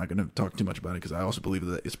 I'm not going to talk too much about it because I also believe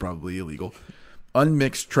that it's probably illegal.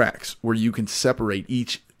 Unmixed tracks where you can separate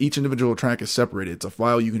each individual track is separated. It's a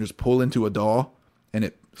file you can just pull into a DAW and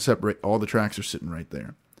it separate all the tracks are sitting right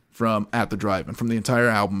there from At the Drive-In, from the entire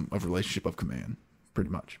album of Relationship of Command, pretty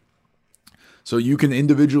much. So you can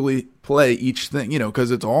individually play each thing,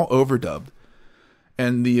 because it's all overdubbed,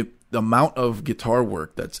 and the amount of guitar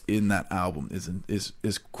work that's in that album is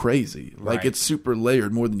crazy. Like Right. it's super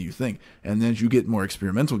layered, more than you think. And then as you get more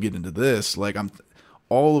experimental, get into this, like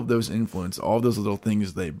all of those influence, all of those little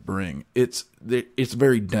things they bring. It's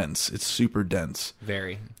very dense. It's super dense.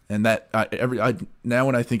 Very. And that now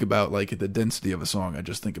when I think about like the density of a song, I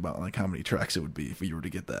just think about like how many tracks it would be if you were to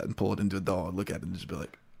get that and pull it into a DAW and look at it and just be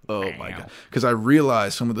like, oh my God. Because I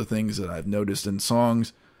realize some of the things that I've noticed in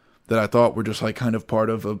songs that I thought were just like kind of part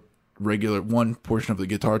of a regular one portion of the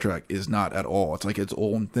guitar track is not at all. It's like its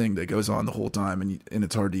own thing that goes on the whole time, and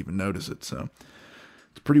it's hard to even notice it. So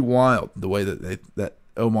it's pretty wild the way that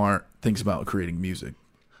Omar thinks about creating music.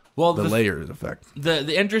 Well, The layers effect.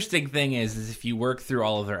 The interesting thing is if you work through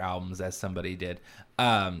all of their albums as somebody did,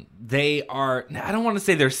 they are, I don't want to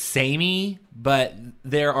say they're samey, but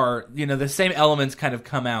there are, the same elements kind of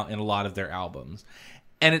come out in a lot of their albums.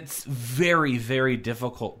 And it's very, very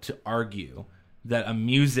difficult to argue that a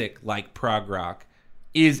music like prog rock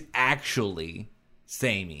is actually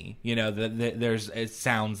samey. It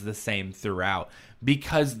sounds the same throughout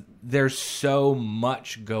because there's so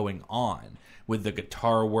much going on with the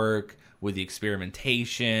guitar work, with the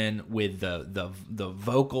experimentation, with the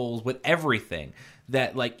vocals, with everything,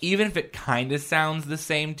 that like even if it kind of sounds the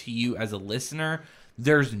same to you as a listener,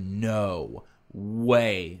 there's no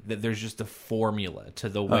way that there's just a formula to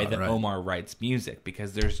the way that right. Omar writes music,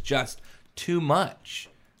 because there's just too much.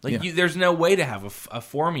 Like Yeah. there's no way to have a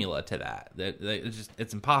formula to that.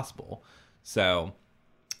 It's impossible. So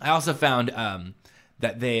I also found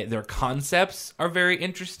that their concepts are very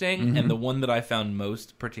interesting, and the one that I found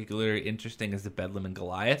most particularly interesting is the Bedlam and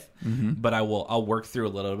Goliath. But I'll work through a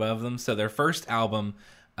little bit of them. So their first album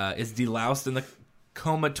is Deloused in the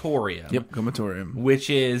Comatorium. Yep, Comatorium. Which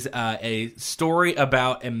is a story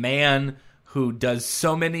about a man who does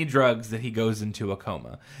so many drugs that he goes into a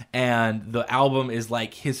coma. And the album is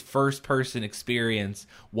like his first person experience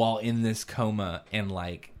while in this coma, and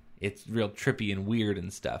like It's real trippy and weird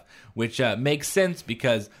and stuff, which makes sense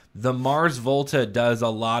because the Mars Volta does a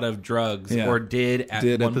lot of drugs, or did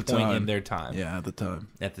at one point in their time. Yeah, at the time.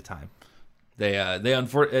 At the time. They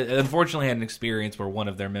unfortunately had an experience where one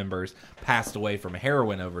of their members passed away from a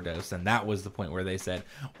heroin overdose, and that was the point where they said,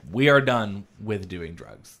 we are done with doing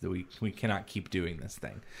drugs. We cannot keep doing this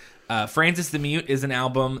thing. Francis the Mute is an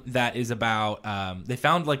album that is about... they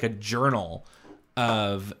found like a journal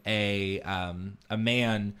of a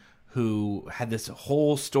man who had this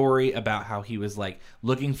whole story about how he was like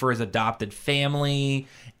looking for his adopted family,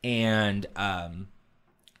 and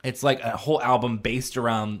it's like a whole album based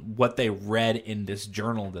around what they read in this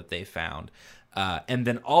journal that they found. And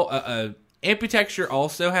then Amputexture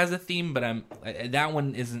also has a theme, but that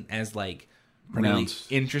one isn't as like really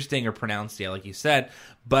interesting or pronounced, like you said.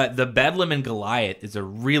 But the Bedlam and Goliath is a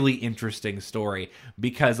really interesting story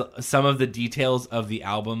because some of the details of the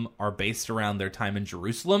album are based around their time in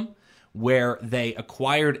Jerusalem, where they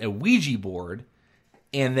acquired a Ouija board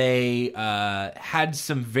and they had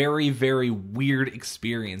some very, very weird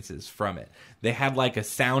experiences from it. They had like a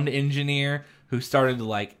sound engineer who started to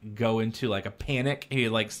like go into like a panic. He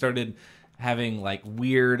like started having like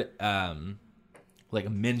weird like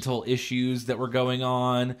mental issues that were going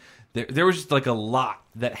on. There was just like a lot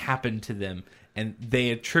that happened to them, and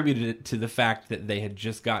they attributed it to the fact that they had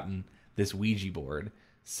just gotten this Ouija board.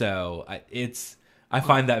 So I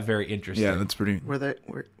find that very interesting. Yeah, that's pretty.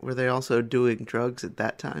 Were they also doing drugs at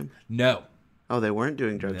that time? No. Oh, they weren't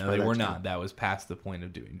doing drugs. No, they were not. That was past the point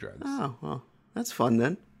of doing drugs. Oh, well, that's fun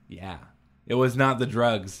then. Yeah, it was not the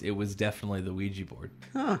drugs. It was definitely the Ouija board.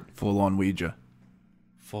 Huh. Full on Ouija.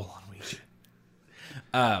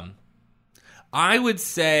 I would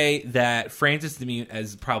say that Francis the Mute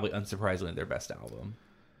is probably unsurprisingly their best album.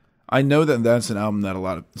 I know that that's an album that a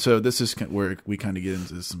lot of... So this is where we kind of get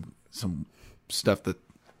into some stuff that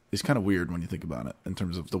is kind of weird when you think about it in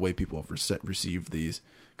terms of the way people have received these.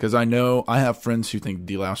 Because I know I have friends who think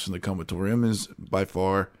Deloused from the Comatorium is by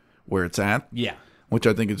far where it's at. Yeah. Which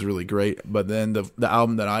I think is really great. But then the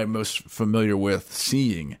album that I'm most familiar with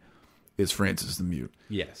seeing is Francis the Mute.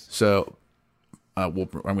 Yes. So I'm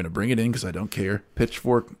going to bring it in because I don't care.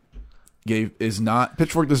 Pitchfork does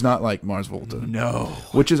not like Mars Volta. No.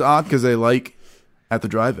 Which is odd because they like At the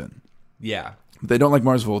Drive-In. Yeah. They don't like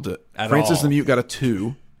Mars Volta. At Francis all. the Mute got a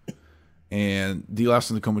 2, and Deloused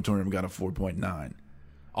in the Comatorium got a 4.9.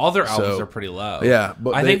 All their albums are pretty low. Yeah,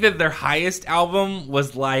 but I think that their highest album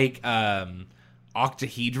was like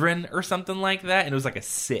Octahedron or something like that, and it was like a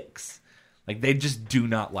 6. Like they just do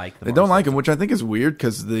not like them. They don't like him, which I think is weird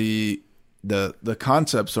because the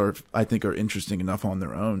concepts are interesting enough on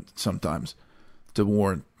their own sometimes to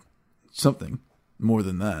warrant something more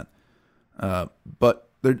than that. But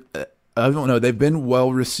they're I don't know. They've been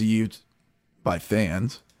well received by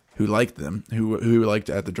fans who like them, who liked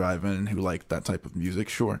At the Drive-In, and who liked that type of music,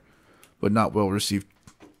 sure, but not well received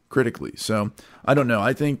critically. So I don't know.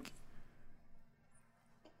 I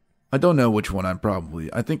don't know which one I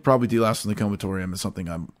think probably Deloused in the Comatorium is something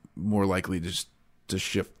I'm more likely to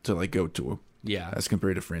shift to like go to. Yeah. As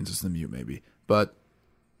compared to Francis the Mute, maybe. But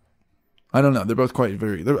I don't know. They're both I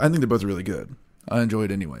think they're both really good. I enjoy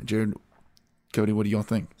it anyway. Jared, Cody, what do y'all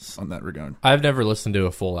think on that regard? I've never listened to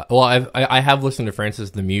a full... Well, I have listened to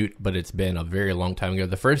Francis the Mute, but it's been a very long time ago.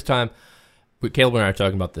 The first time... Caleb and I are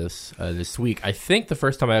talking about this this week. I think the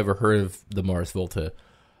first time I ever heard of the Mars Volta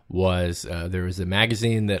was there was a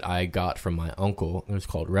magazine that I got from my uncle. It was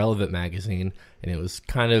called Relevant Magazine, and it was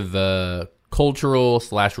kind of a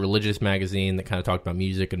cultural/religious magazine that kind of talked about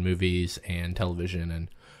music and movies and television and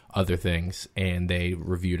other things, and they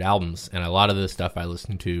reviewed albums. And a lot of the stuff I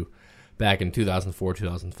listened to back in 2004,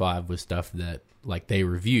 2005 was stuff that like they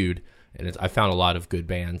reviewed, and I found a lot of good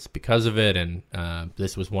bands because of it, and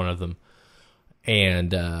this was one of them.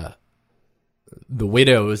 And The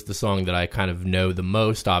Widow is the song that I kind of know the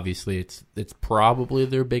most. Obviously, it's probably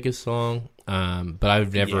their biggest song, but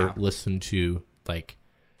I've never listened to, like,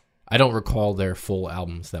 I don't recall their full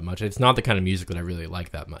albums that much. It's not the kind of music that I really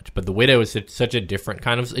like that much. But The Widow is such a different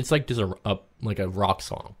kind of... It's like just a rock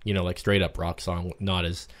song, like straight up rock song, not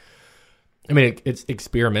as... I mean, it's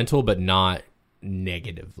experimental, but not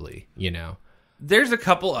negatively, There's a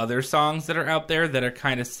couple other songs that are out there that are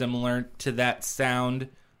kind of similar to that sound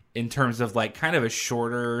in terms of like kind of a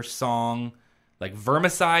shorter song. Like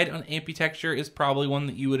Vermicide on Amputexture is probably one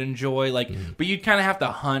that you would enjoy. Like, but you'd kind of have to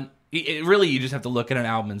hunt. You just have to look at an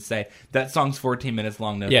album and say that song's 14 minutes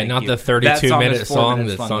long. No, yeah, not you. the 32-minute song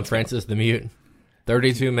that's on long. Francis the Mute.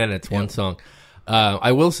 32 minutes, one song.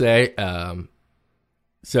 I will say,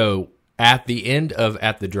 so at the end of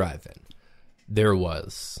At the Drive-In, there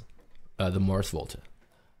was the Mars Volta.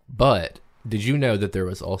 But did you know that there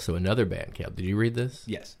was also another band, Cal? Did you read this?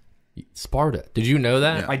 Yes, Sparta. Did you know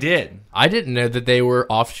that? Yeah. I did. I didn't know that they were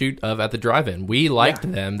offshoot of At the Drive-In. We liked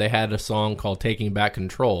them. They had a song called Taking Back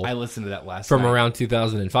Control I listened to that last from night. around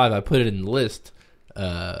 2005. I put it in the list,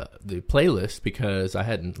 the playlist, because I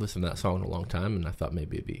hadn't listened to that song in a long time, and I thought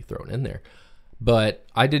maybe it'd be thrown in there. But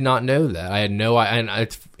I did not know that. I had no idea. And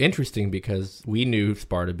it's interesting because we knew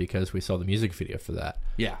Sparta because we saw the music video for that.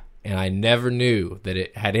 Yeah. And I never knew that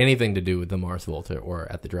it had anything to do with the Mars Volta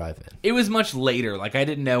or At the Drive-In. It was much later. Like, I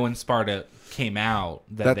didn't know when Sparta came out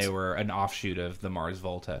that That's- they were an offshoot of the Mars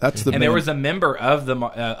Volta. That's the and there band- was a member of the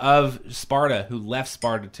of Sparta who left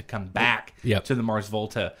Sparta to come back Yep. to the Mars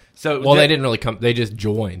Volta. So Well, they didn't really come. They just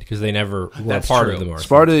joined because they never were That's part true. of the Mars.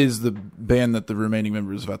 Sparta is the band that the remaining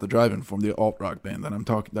members of At the Drive-In formed, the alt rock band that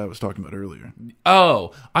I was talking about earlier.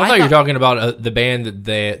 Oh, I thought you were talking about the band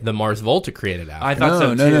that the Mars Volta created after. I thought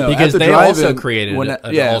so too. No. Because At the they also Drive-In, created when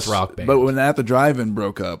an yes, alt-rock band. But when At the Drive-In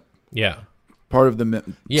broke up, Yeah. part of the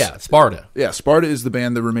Yeah, Sparta. yeah, Sparta is the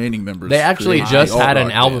band the remaining members. They actually created just the had an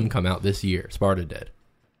alt-rock album band. come out this year. Sparta did.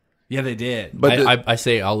 Yeah, they did. But I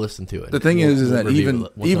say I'll listen to it. the thing is We'll that review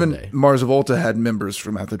it even someday. Mars Volta had members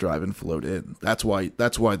from At the Drive-In float in. That's why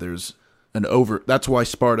there's an over. That's why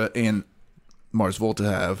Sparta and Mars Volta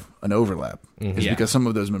have an overlap. Is Yeah. because some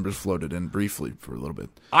of those members floated in briefly for a little bit.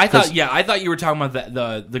 I thought you were talking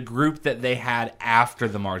about the group that they had after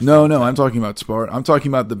the Mars No, Volta. I'm talking about Sparta. I'm talking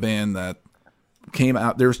about the band that came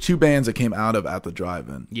out. There's two bands that came out of At the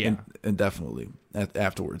Drive-In. Yeah. Indefinitely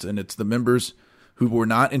afterwards, and it's the members who were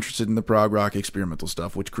not interested in the prog rock experimental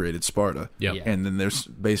stuff, which created Sparta. Yep. Yeah. And then there's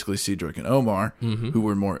basically Cedric and Omar, who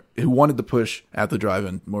wanted to push At the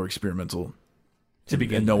Drive-In more experimental To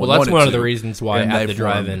begin and no Well, one that's wanted one of to. the reasons why And At they the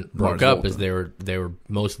Drive-In formed broke Mars up Volta. is they were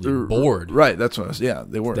mostly bored. Right, that's what I was. Yeah,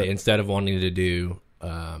 they were. They, instead of wanting to do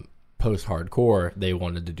post-hardcore, they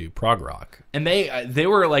wanted to do prog rock. And they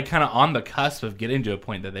were like kind of on the cusp of getting to a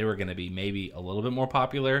point that they were going to be maybe a little bit more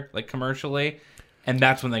popular, like commercially, and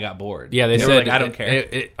that's when they got bored. Yeah, they were said like, I don't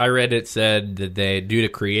care. I read it said that they, due to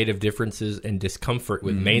creative differences and discomfort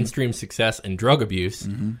with mainstream success and drug abuse,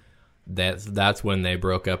 that's when they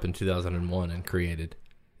broke up in 2001 and created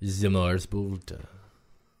Mars Volta.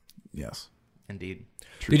 Yes. Indeed,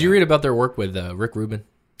 Did you read about their work with Rick Rubin?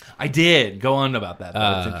 I did go on about that.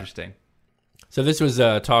 That's interesting. So this was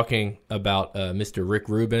talking about Mr. Rick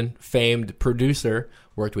Rubin, famed producer,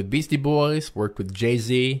 worked with Beastie Boys, worked with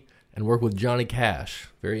Jay-Z, and worked with Johnny Cash.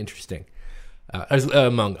 Very interesting.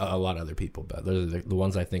 Among a lot of other people, but those are the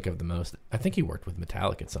ones I think of the most. I think he worked with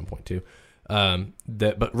Metallica at some point too.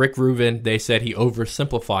 But Rick Rubin, they said he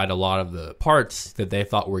oversimplified a lot of the parts that they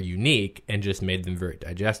thought were unique and just made them very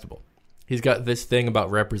digestible. He's got this thing about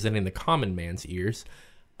representing the common man's ears.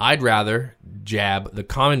 I'd rather jab the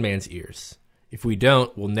common man's ears. If we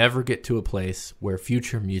don't, we'll never get to a place where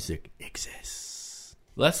future music exists.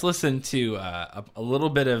 Let's listen to a little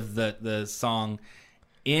bit of the song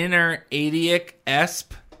Inner Adiac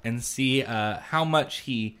Esp and see how much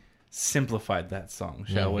he simplified that song,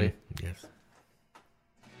 shall we? Yes.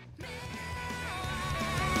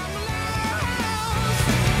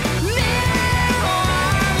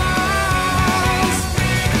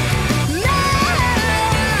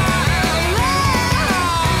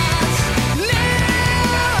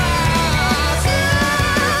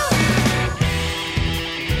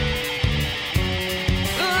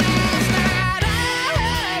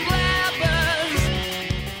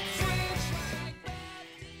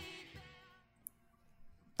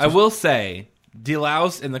 I will say,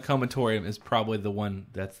 Delouse in the Comatorium is probably the one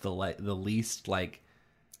that's the least like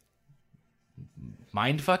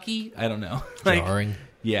mindfucky. I don't know, like, Jarring.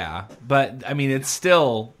 yeah, but I mean, it's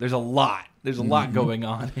still there's a lot. There's a lot going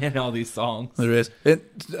on in all these songs. There is.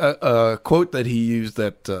 A quote that he used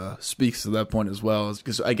that speaks to that point as well is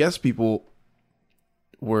because I guess people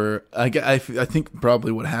were. I think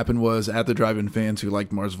probably what happened was At the Drive-In fans who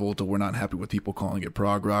liked Mars Volta were not happy with people calling it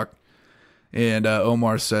prog rock. And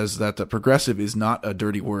Omar says that progressive is not a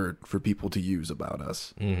dirty word for people to use about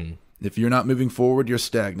us. Mm-hmm. If you're not moving forward, you're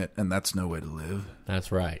stagnant, and that's no way to live.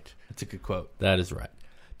 That's right. That's a good quote. That is right.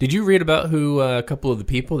 Did you read about who a couple of the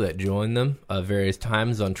people that joined them various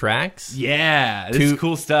times on tracks? Yeah, this is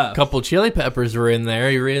cool stuff. A couple Chili Peppers were in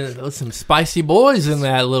there. You read some spicy boys in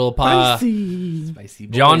that little Spicy boys.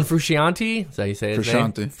 John Frusciante, is that how you say his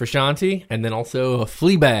Frusciante. name? Frusciante, and then also a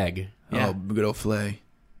Fleabag. Yeah. Oh, good old Flay.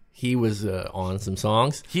 He was on some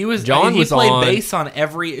songs. He was John he was played on, bass on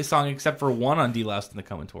every song except for one on Delouse in the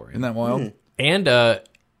Comatorium. Isn't that wild? and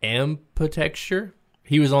Amputexture.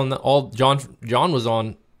 He was on John was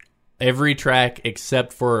on every track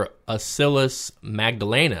except for Acillus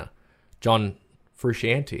Magdalena. John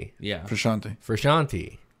Frusciante. Yeah. Frusciante.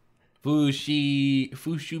 Frusciante.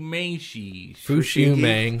 Fushumeshi.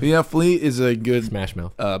 Fushumang. Yeah, Flea is a good Smash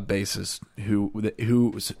Mouth. bassist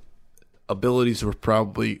whose abilities were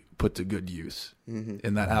probably put to good use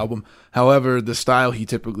in that album. However, the style he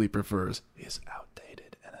typically prefers is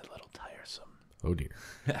outdated and a little tiresome. Oh dear.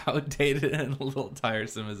 Outdated and a little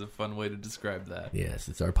tiresome is a fun way to describe that. Yes,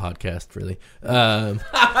 it's our podcast, really.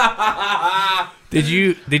 Did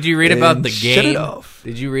you read about the shut it game? off.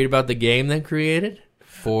 Did you read about the game they created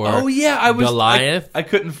for? Oh yeah, I was Goliath. I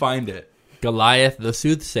couldn't find it. Goliath the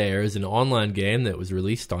Soothsayer is an online game that was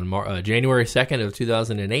released on January 2nd of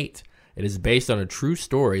 2008. It is based on a true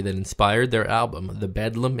story that inspired their album, The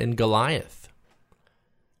Bedlam in Goliath.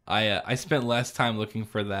 I spent less time looking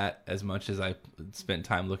for that as much as I spent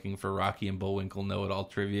time looking for Rocky and Bullwinkle Know-It-All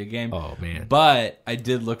trivia game. Oh, man. But I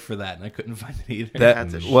did look for that and I couldn't find it either.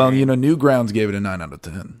 That's a Well, shame. Newgrounds gave it a 9 out of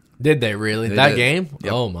 10. Did they really? They that did. game?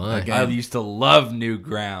 Yep. Oh, my. That game. I used to love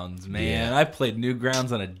Newgrounds, man. Yeah. I played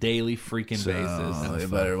Newgrounds on a daily freaking So basis. you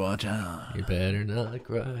better watch out. You better not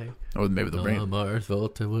cry. Or maybe the No, brain. Mars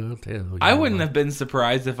Volta will tell you. I wouldn't have been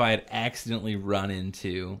surprised if I had accidentally run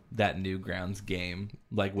into that Newgrounds game,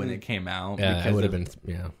 like when it came out. Yeah, because it would have of-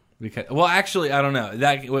 been, yeah. Because, well, actually, I don't know.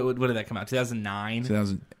 That what did that come out? 2009.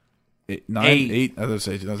 2008, Eight. I would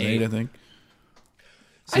say 2008, I think.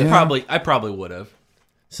 I probably would have.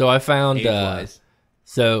 So I found Age-wise.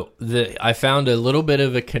 I found a little bit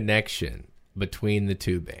of a connection between the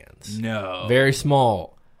two bands. No. Very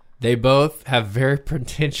small. They both have very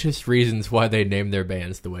pretentious reasons why they named their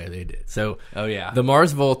bands the way they did. So Oh yeah. the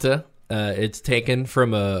Mars Volta, it's taken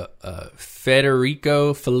from a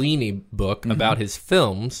Federico Fellini book about his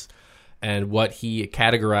films and what he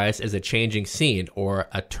categorized as a changing scene or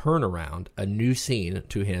a turnaround. A new scene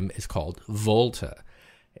to him is called Volta.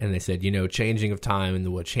 And they said, changing of time and the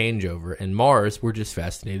word changeover. And Mars, we're just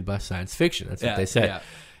fascinated by science fiction. That's what they said. Yeah.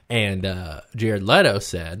 And Jared Leto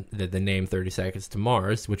said that the name 30 Seconds to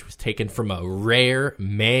Mars, which was taken from a rare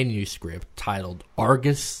manuscript titled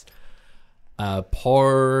Argus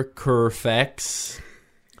Parkerfex,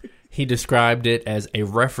 he described it as a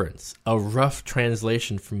reference, a rough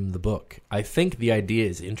translation from the book. I think the idea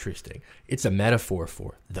is interesting. It's a metaphor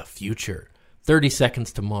for the future. 30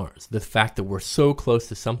 Seconds to Mars, the fact that we're so close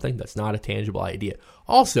to something that's not a tangible idea.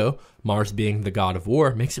 Also, Mars being the god of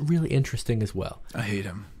war makes it really interesting as well. I hate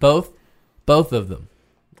him. Both of them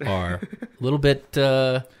are a little bit.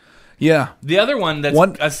 Yeah. The other one that's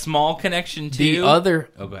One- a small connection to The other,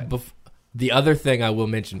 Oh, go ahead. the other thing I will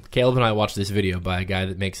mention. Caleb and I watched this video by a guy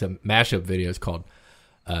that makes a mashup videos called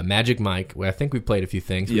Magic Mike. Where I think we played a few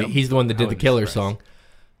things. Yep. He's the one that did the wouldn't be Killer surprised. song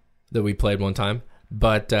that we played one time.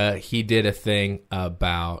 But he did a thing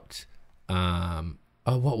about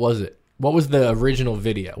what was it? What was the original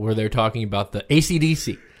video where they're talking about the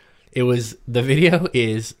AC/DC? It was the video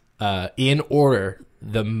is in order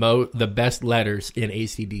the best letters in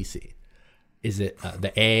AC/DC. Is it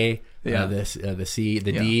the A, Yeah. the C,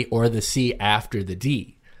 the Yeah. D, or the C after the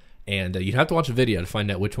D? And you'd have to watch a video to find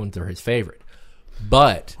out which ones are his favorite.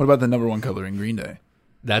 But What about the number one color in Green Day?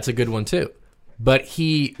 that's a good one too. But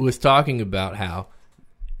he was talking about how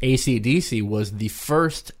AC/DC was the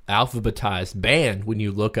first alphabetized band when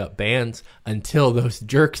you look up bands until those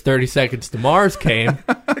jerks 30 Seconds to Mars came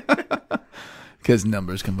Because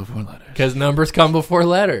numbers come before letters. because numbers come before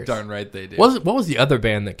letters. darn right they do. What was the other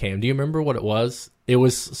band that came? Do you remember what it was? It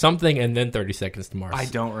was something and then 30 Seconds to Mars. I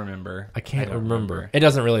don't remember. I can't don't remember. It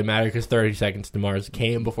doesn't really matter because 30 Seconds to Mars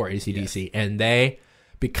came before AC/DC. And they,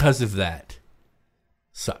 because of that,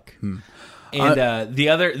 suck. And the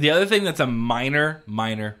other thing that's a minor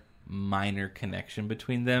connection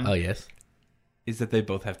between them Oh, yes. is that they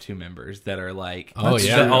both have two members that are like Oh, that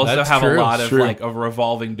yeah. also That's have true. a lot of True. like a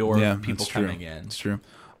revolving door Yeah, of people that's true. coming in. It's true.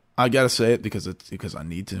 I gotta say it because I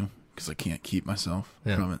need to, because I can't keep myself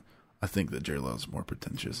Yeah. from it. I think that Jared Leto's more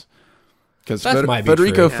pretentious. Because That might be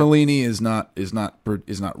Federico true. Fellini is not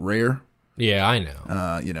rare. Yeah, I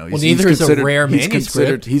know. neither is a rare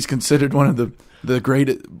manuscript. He's considered one of the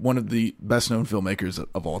best known filmmakers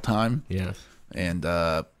of all time, Yes. and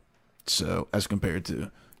so as compared to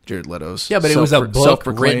Jared Leto's, Yeah, but it was a book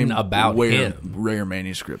self-proclaimed written about him. rare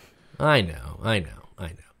manuscript. I know.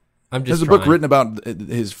 I'm just There's a book trying. written about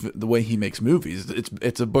the way he makes movies.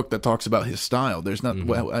 It's a book that talks about his style. There's not.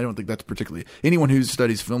 Well, I don't think that's particularly anyone who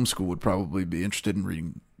studies film school would probably be interested in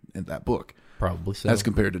reading in that book. Probably so. As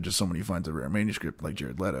compared to just someone who finds a rare manuscript like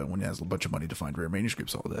Jared Leto when he has a bunch of money to find rare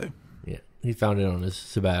manuscripts all day. Yeah, he found it on his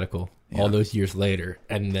sabbatical all those years later,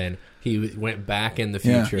 and then he went back in the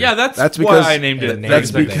Yeah. future. Yeah, that's because why I named it.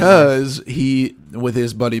 That's 30 seconds. because he, with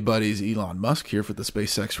his buddies Elon Musk here for the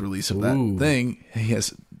SpaceX release of that Ooh. thing,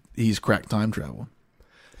 he's cracked time travel.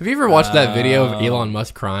 Have you ever watched that video of Elon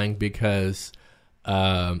Musk crying because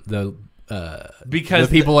the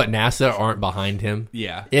people at NASA aren't behind him?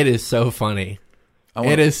 Yeah. It is so funny. I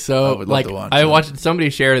It is so I would love like to watch I that. watched somebody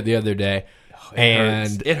shared it the other day,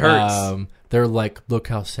 and It hurts. they're like, "Look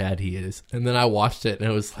how sad he is," and then I watched it, and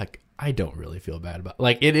it was like, I don't really feel bad about it.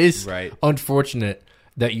 Like it is Right. unfortunate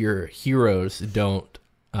that your heroes don't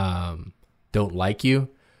like you,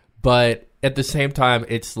 but at the same time,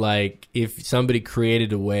 it's like if somebody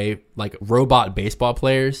created a way like robot baseball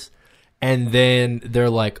players. And then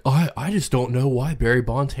they're like, oh, I just don't know why Barry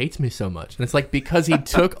Bonds hates me so much. And it's like, because he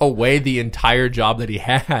took away the entire job that he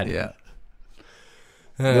had. Yeah.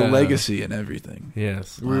 The legacy and everything.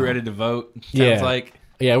 Yes. We're ready to vote. Sounds Yeah. like.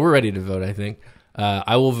 Yeah, we're ready to vote, I think.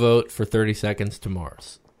 I will vote for 30 Seconds to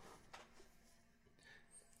Mars.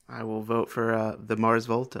 I will vote for the Mars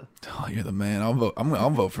Volta. Oh, you're the man. I'll vote. I'll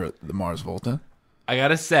vote for the Mars Volta. I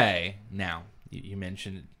gotta say, now, you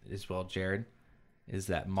mentioned it as well, Jared, is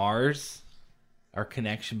that Mars, our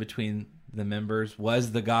connection between the members,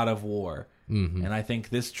 was the god of war. Mm-hmm. And I think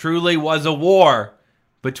this truly was a war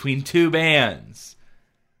between two bands.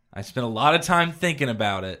 I spent a lot of time thinking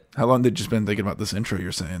about it. How long did you spend thinking about this intro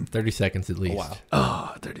you're saying? 30 seconds at least. Wow.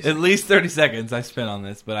 Oh, 30 At least 30 seconds I spent on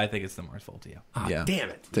this, but I think it's the Mars Volta. Ah, Yeah. damn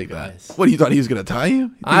it. Take that. guys. What, you thought he was going to tie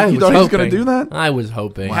you? I You was thought he was hoping. going to do that? I was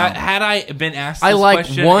hoping. Had I been asked this I like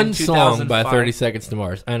question one in song by 2005 30 Seconds to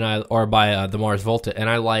Mars, or by the Mars Volta, and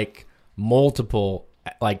I like multiple,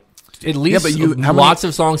 like at least but how many- lots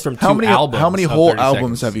of songs from two How many albums. How many of whole 30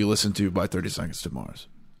 albums seconds. have you listened to by 30 Seconds to Mars?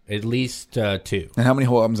 At least two. And how many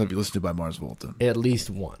whole albums have you listened to by Mars Volta? At least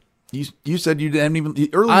one. You said you didn't even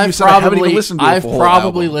earlier. You said I haven't even listened to a I've full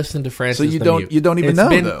probably album. listened to Francis. So you the don't Mute. you don't even It's know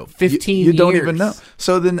been though. 15 you don't years. even know.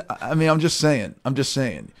 So then I mean I'm just saying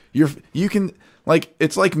you can like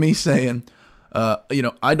it's like me saying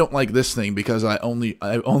I don't like this thing because I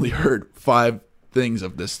only heard 5 things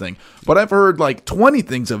of this thing, but I've heard like 20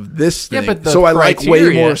 things of this Yeah, thing. but the so I like way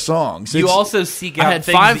criteria- more songs. You It's- also seek I out had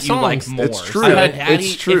things 5 that you like songs. more. It's true. So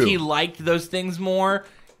It's true. If he liked those things more,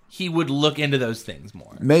 he would look into those things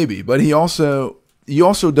more. maybe, but you also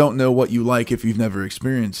don't know what you like if you've never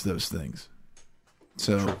experienced those things.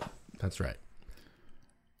 So That's right.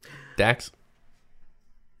 Dax?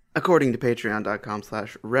 According to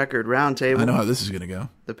patreon.com/record roundtable, I know how this is going to go.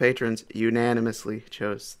 the patrons unanimously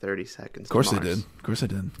chose 30 Seconds Of course to they Mars. did. Of course they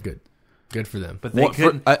did. Good. Good for them. But they What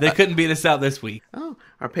for- couldn't. They couldn't beat us out this week. Oh,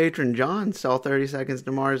 our patron John saw 30 Seconds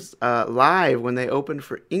to Mars live when they opened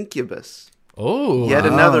for Incubus. Oh. Yet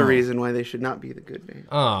another reason why they should not be the good band.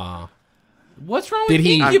 Aw. What's wrong Did with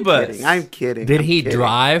he- Incubus? I'm kidding. Did I'm he kidding.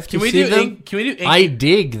 drive to Can we see do? them? Can we do? I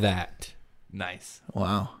dig that. Nice.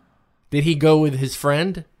 Wow. Did he go with his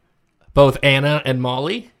friend? Both Anna and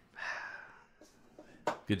Molly?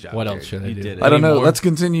 Good job. What Jared. else should I You do? did it. I don't know. Anymore? Let's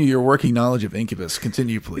continue your working knowledge of Incubus.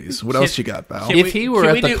 Continue, please. What else you got, pal? can If we- he were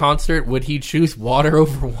can we at the do- concert, would he choose water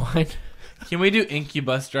over wine? Can we do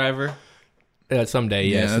Incubus Driver? Someday,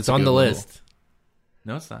 Yeah, yes. that's It's a on good the one. list.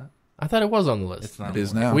 No, it's not. I thought it was on the list. It's not. It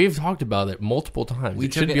is now. We've talked about it multiple times. We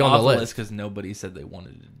it took should it be on off the list. because nobody said they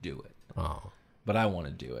wanted to do it. Oh, But I want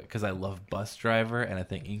to do it because I love Bus Driver and I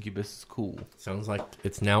think Incubus is cool. sounds like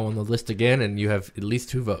it's now on the list again, and you have at least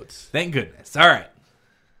 2 votes. Thank goodness. All right.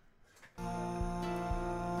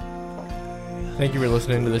 Thank you for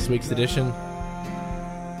listening to this week's edition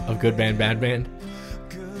of Good Band, Bad Band.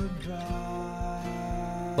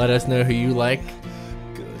 Let us know who you like,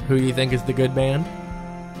 who you think is the good band.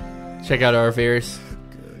 Check out our various...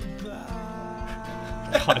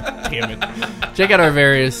 God damn it. Check out our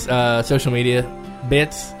various social media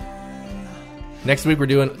bits. Next week we're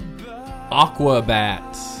doing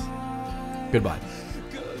Aquabats. Goodbye.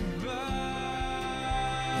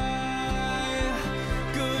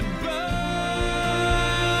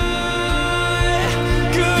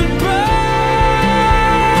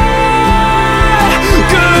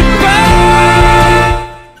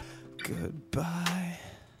 Goodbye.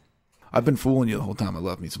 I've been fooling you the whole time. I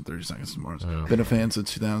love me some 30 Seconds to Mars. Been a fan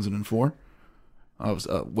since 2004. I was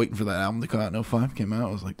waiting for that album to come out in 05. Came out.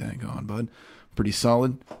 I was like, dang on, bud. Pretty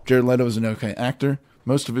solid. Jared Leto is an okay actor.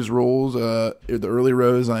 Most of his roles, the early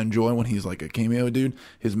roles, I enjoy when he's like a cameo dude.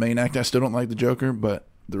 His main act, I still don't like the Joker, but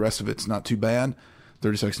the rest of it's not too bad.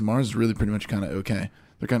 30 Seconds to Mars is really pretty much kind of okay.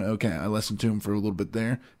 They're kind of okay. I listened to him for a little bit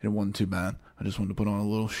there, and it wasn't too bad. I just wanted to put on a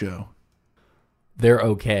little show. They're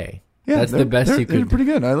okay. Yeah, That's the best you they're could... pretty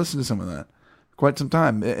good. I listened to some of that. quite some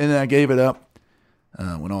time, and I gave it up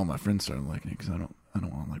when all my friends started liking it because I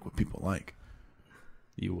don't want to like what people like.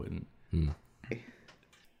 You wouldn't.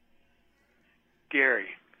 Gary,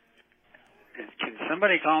 can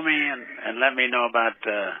somebody call me and let me know about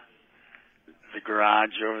the garage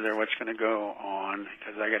over there? What's going to go on?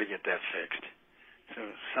 Because I got to get that fixed. So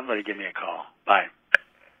somebody give me a call. Bye.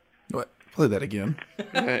 What? Play that again.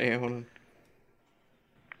 Yeah, hold on.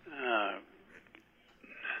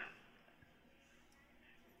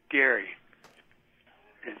 Gary,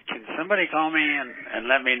 can somebody call me and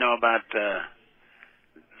let me know about the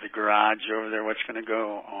garage over there? What's going to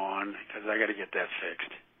go on? Because I got to get that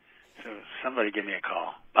fixed. So somebody give me a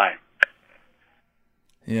call. Bye.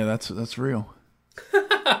 Yeah, that's real.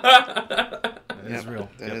 That is real.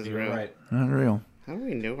 That is you're real. right. Not real. How do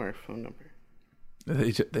we know our phone number?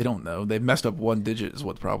 They don't know. They messed up one digit is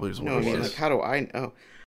what probably is what No, I it mean, was. like, how do I know?